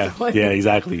nobody gets a point. Yeah,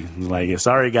 exactly. Like,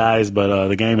 sorry, guys, but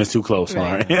the game is too close. Right.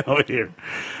 All right, over here.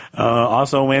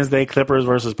 Also, Wednesday, Clippers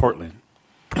versus Portland.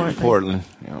 Portland.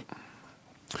 Yep.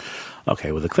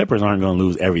 Okay, well, the Clippers aren't going to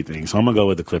lose everything, so I'm going to go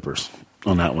with the Clippers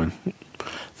on that one.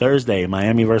 Thursday,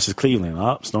 Miami versus Cleveland.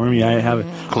 Oh, Stormy, I have it.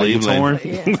 Cleveland.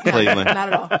 Cleveland. Not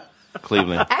at all.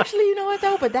 Cleveland. Actually, you know what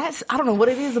though? But I don't know what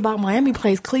it is about Miami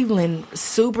plays Cleveland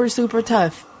super, super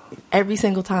tough every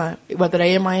single time, whether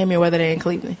they're in Miami or whether they're in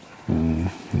Cleveland.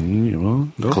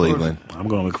 Well, Cleveland. I'm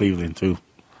going with Cleveland too.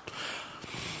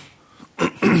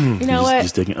 You know what? You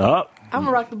sticking up? I'm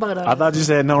gonna rock the boat. I thought you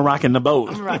said no rocking the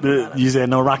boat. You said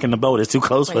no rocking the boat. It's too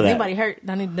close for that. Anybody hurt?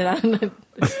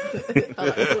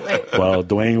 Well,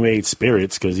 Dwayne Wade's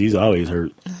spirits because he's always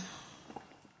hurt.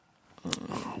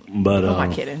 But who am I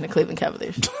kidding? The Cleveland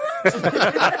Cavaliers.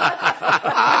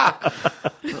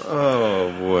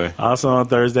 Oh boy! Also on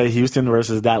Thursday, Houston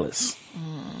versus Dallas.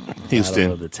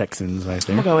 Houston, the Texans, right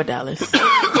there. I'm gonna go with Dallas.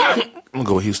 I'm gonna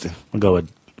go with Houston. I'm gonna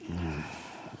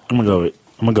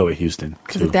go with Houston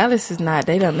because Dallas is not.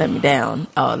 They don't let me down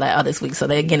all this week. So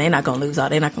they're not gonna lose.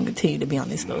 They're not gonna continue to be on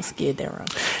this little skid they're on.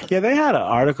 Yeah, they had an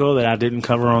article that I didn't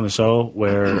cover on the show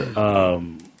where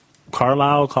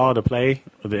Carlisle called a play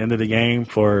at the end of the game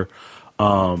for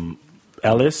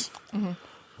Ellis,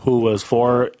 who was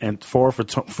 4 for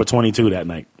 22 that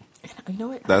night. You know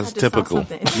what? That's typical.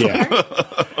 Yeah.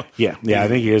 I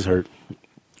think he is hurt.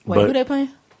 Wait, who they playing?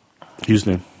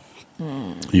 Houston.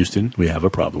 Houston, we have a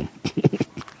problem.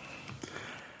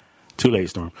 Too late,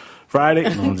 Storm. Friday.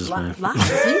 No, I'm just playing.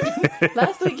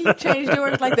 Last week you changed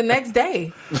yours like the next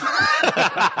day.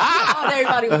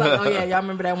 Everybody was like, "Oh yeah, y'all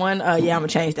remember that one? Yeah, I'm gonna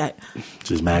change that."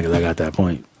 Just mad because I got that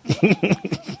point.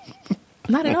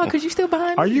 Not at all, because you still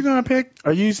behind. Are you gonna pick?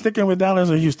 Are you sticking with Dallas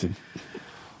or Houston?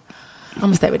 I'm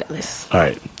gonna stay with Dallas. All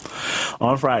right.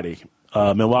 On Friday,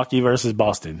 Milwaukee versus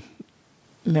Boston.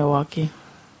 Milwaukee.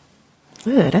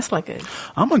 Ugh, that's like a.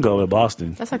 I'm gonna go with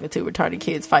Boston. That's like the two retarded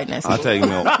kids fighting. I'll take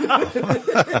Milwaukee.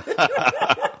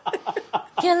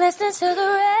 You're listening to the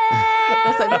Red.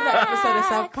 That's like that episode of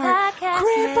South Park.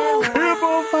 Crib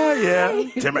on fire.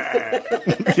 Timmy.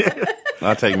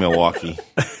 I'll take Milwaukee.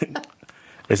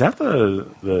 Is that the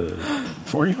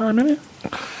 45 minute?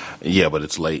 Yeah, but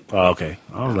it's late. Oh, okay.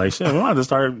 I was like, shit, we'll have to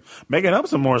start making up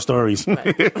some more stories.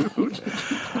 Did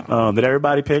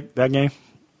everybody pick that game?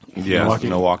 Yeah,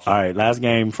 Milwaukee. All right, last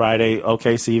game Friday,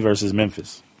 OKC versus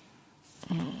Memphis.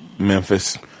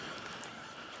 Memphis.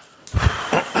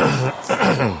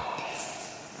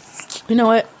 You know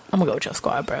what? I'm gonna go with your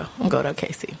squad, bro. I'm gonna go to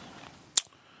OKC.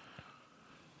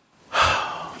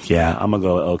 Yeah, I'm gonna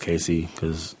go with OKC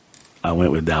because I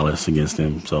went with Dallas against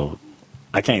them, so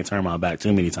I can't turn my back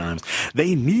too many times.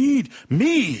 They need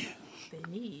me. They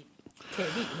need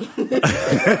KD.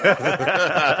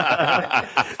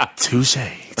 Touche.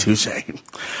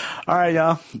 All right,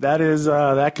 y'all.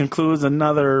 That concludes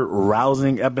another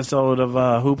rousing episode of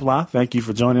HoopLA. Thank you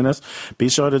for joining us. Be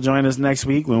sure to join us next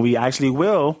week when we actually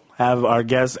will have our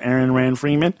guest Aaron Rand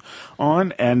Freeman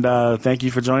on. And thank you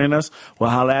for joining us.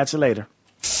 We'll holla at you later.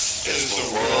 Is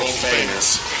the world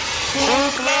famous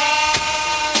HoopLA?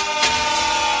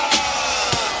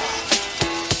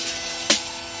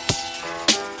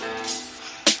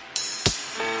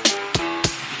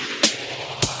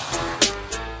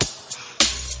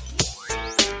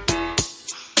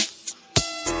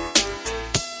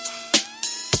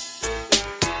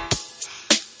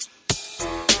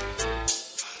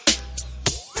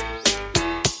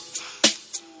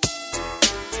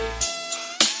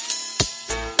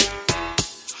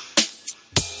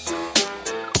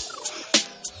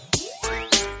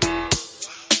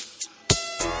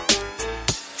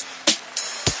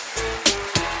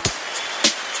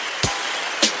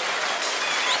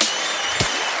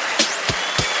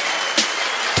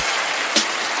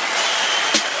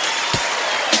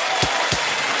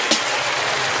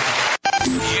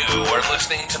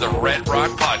 Listening to the Red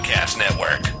Rock Podcast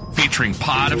Network, featuring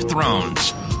Pod of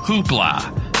Thrones, HoopLA,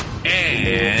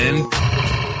 and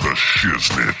The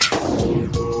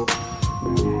Shiznit.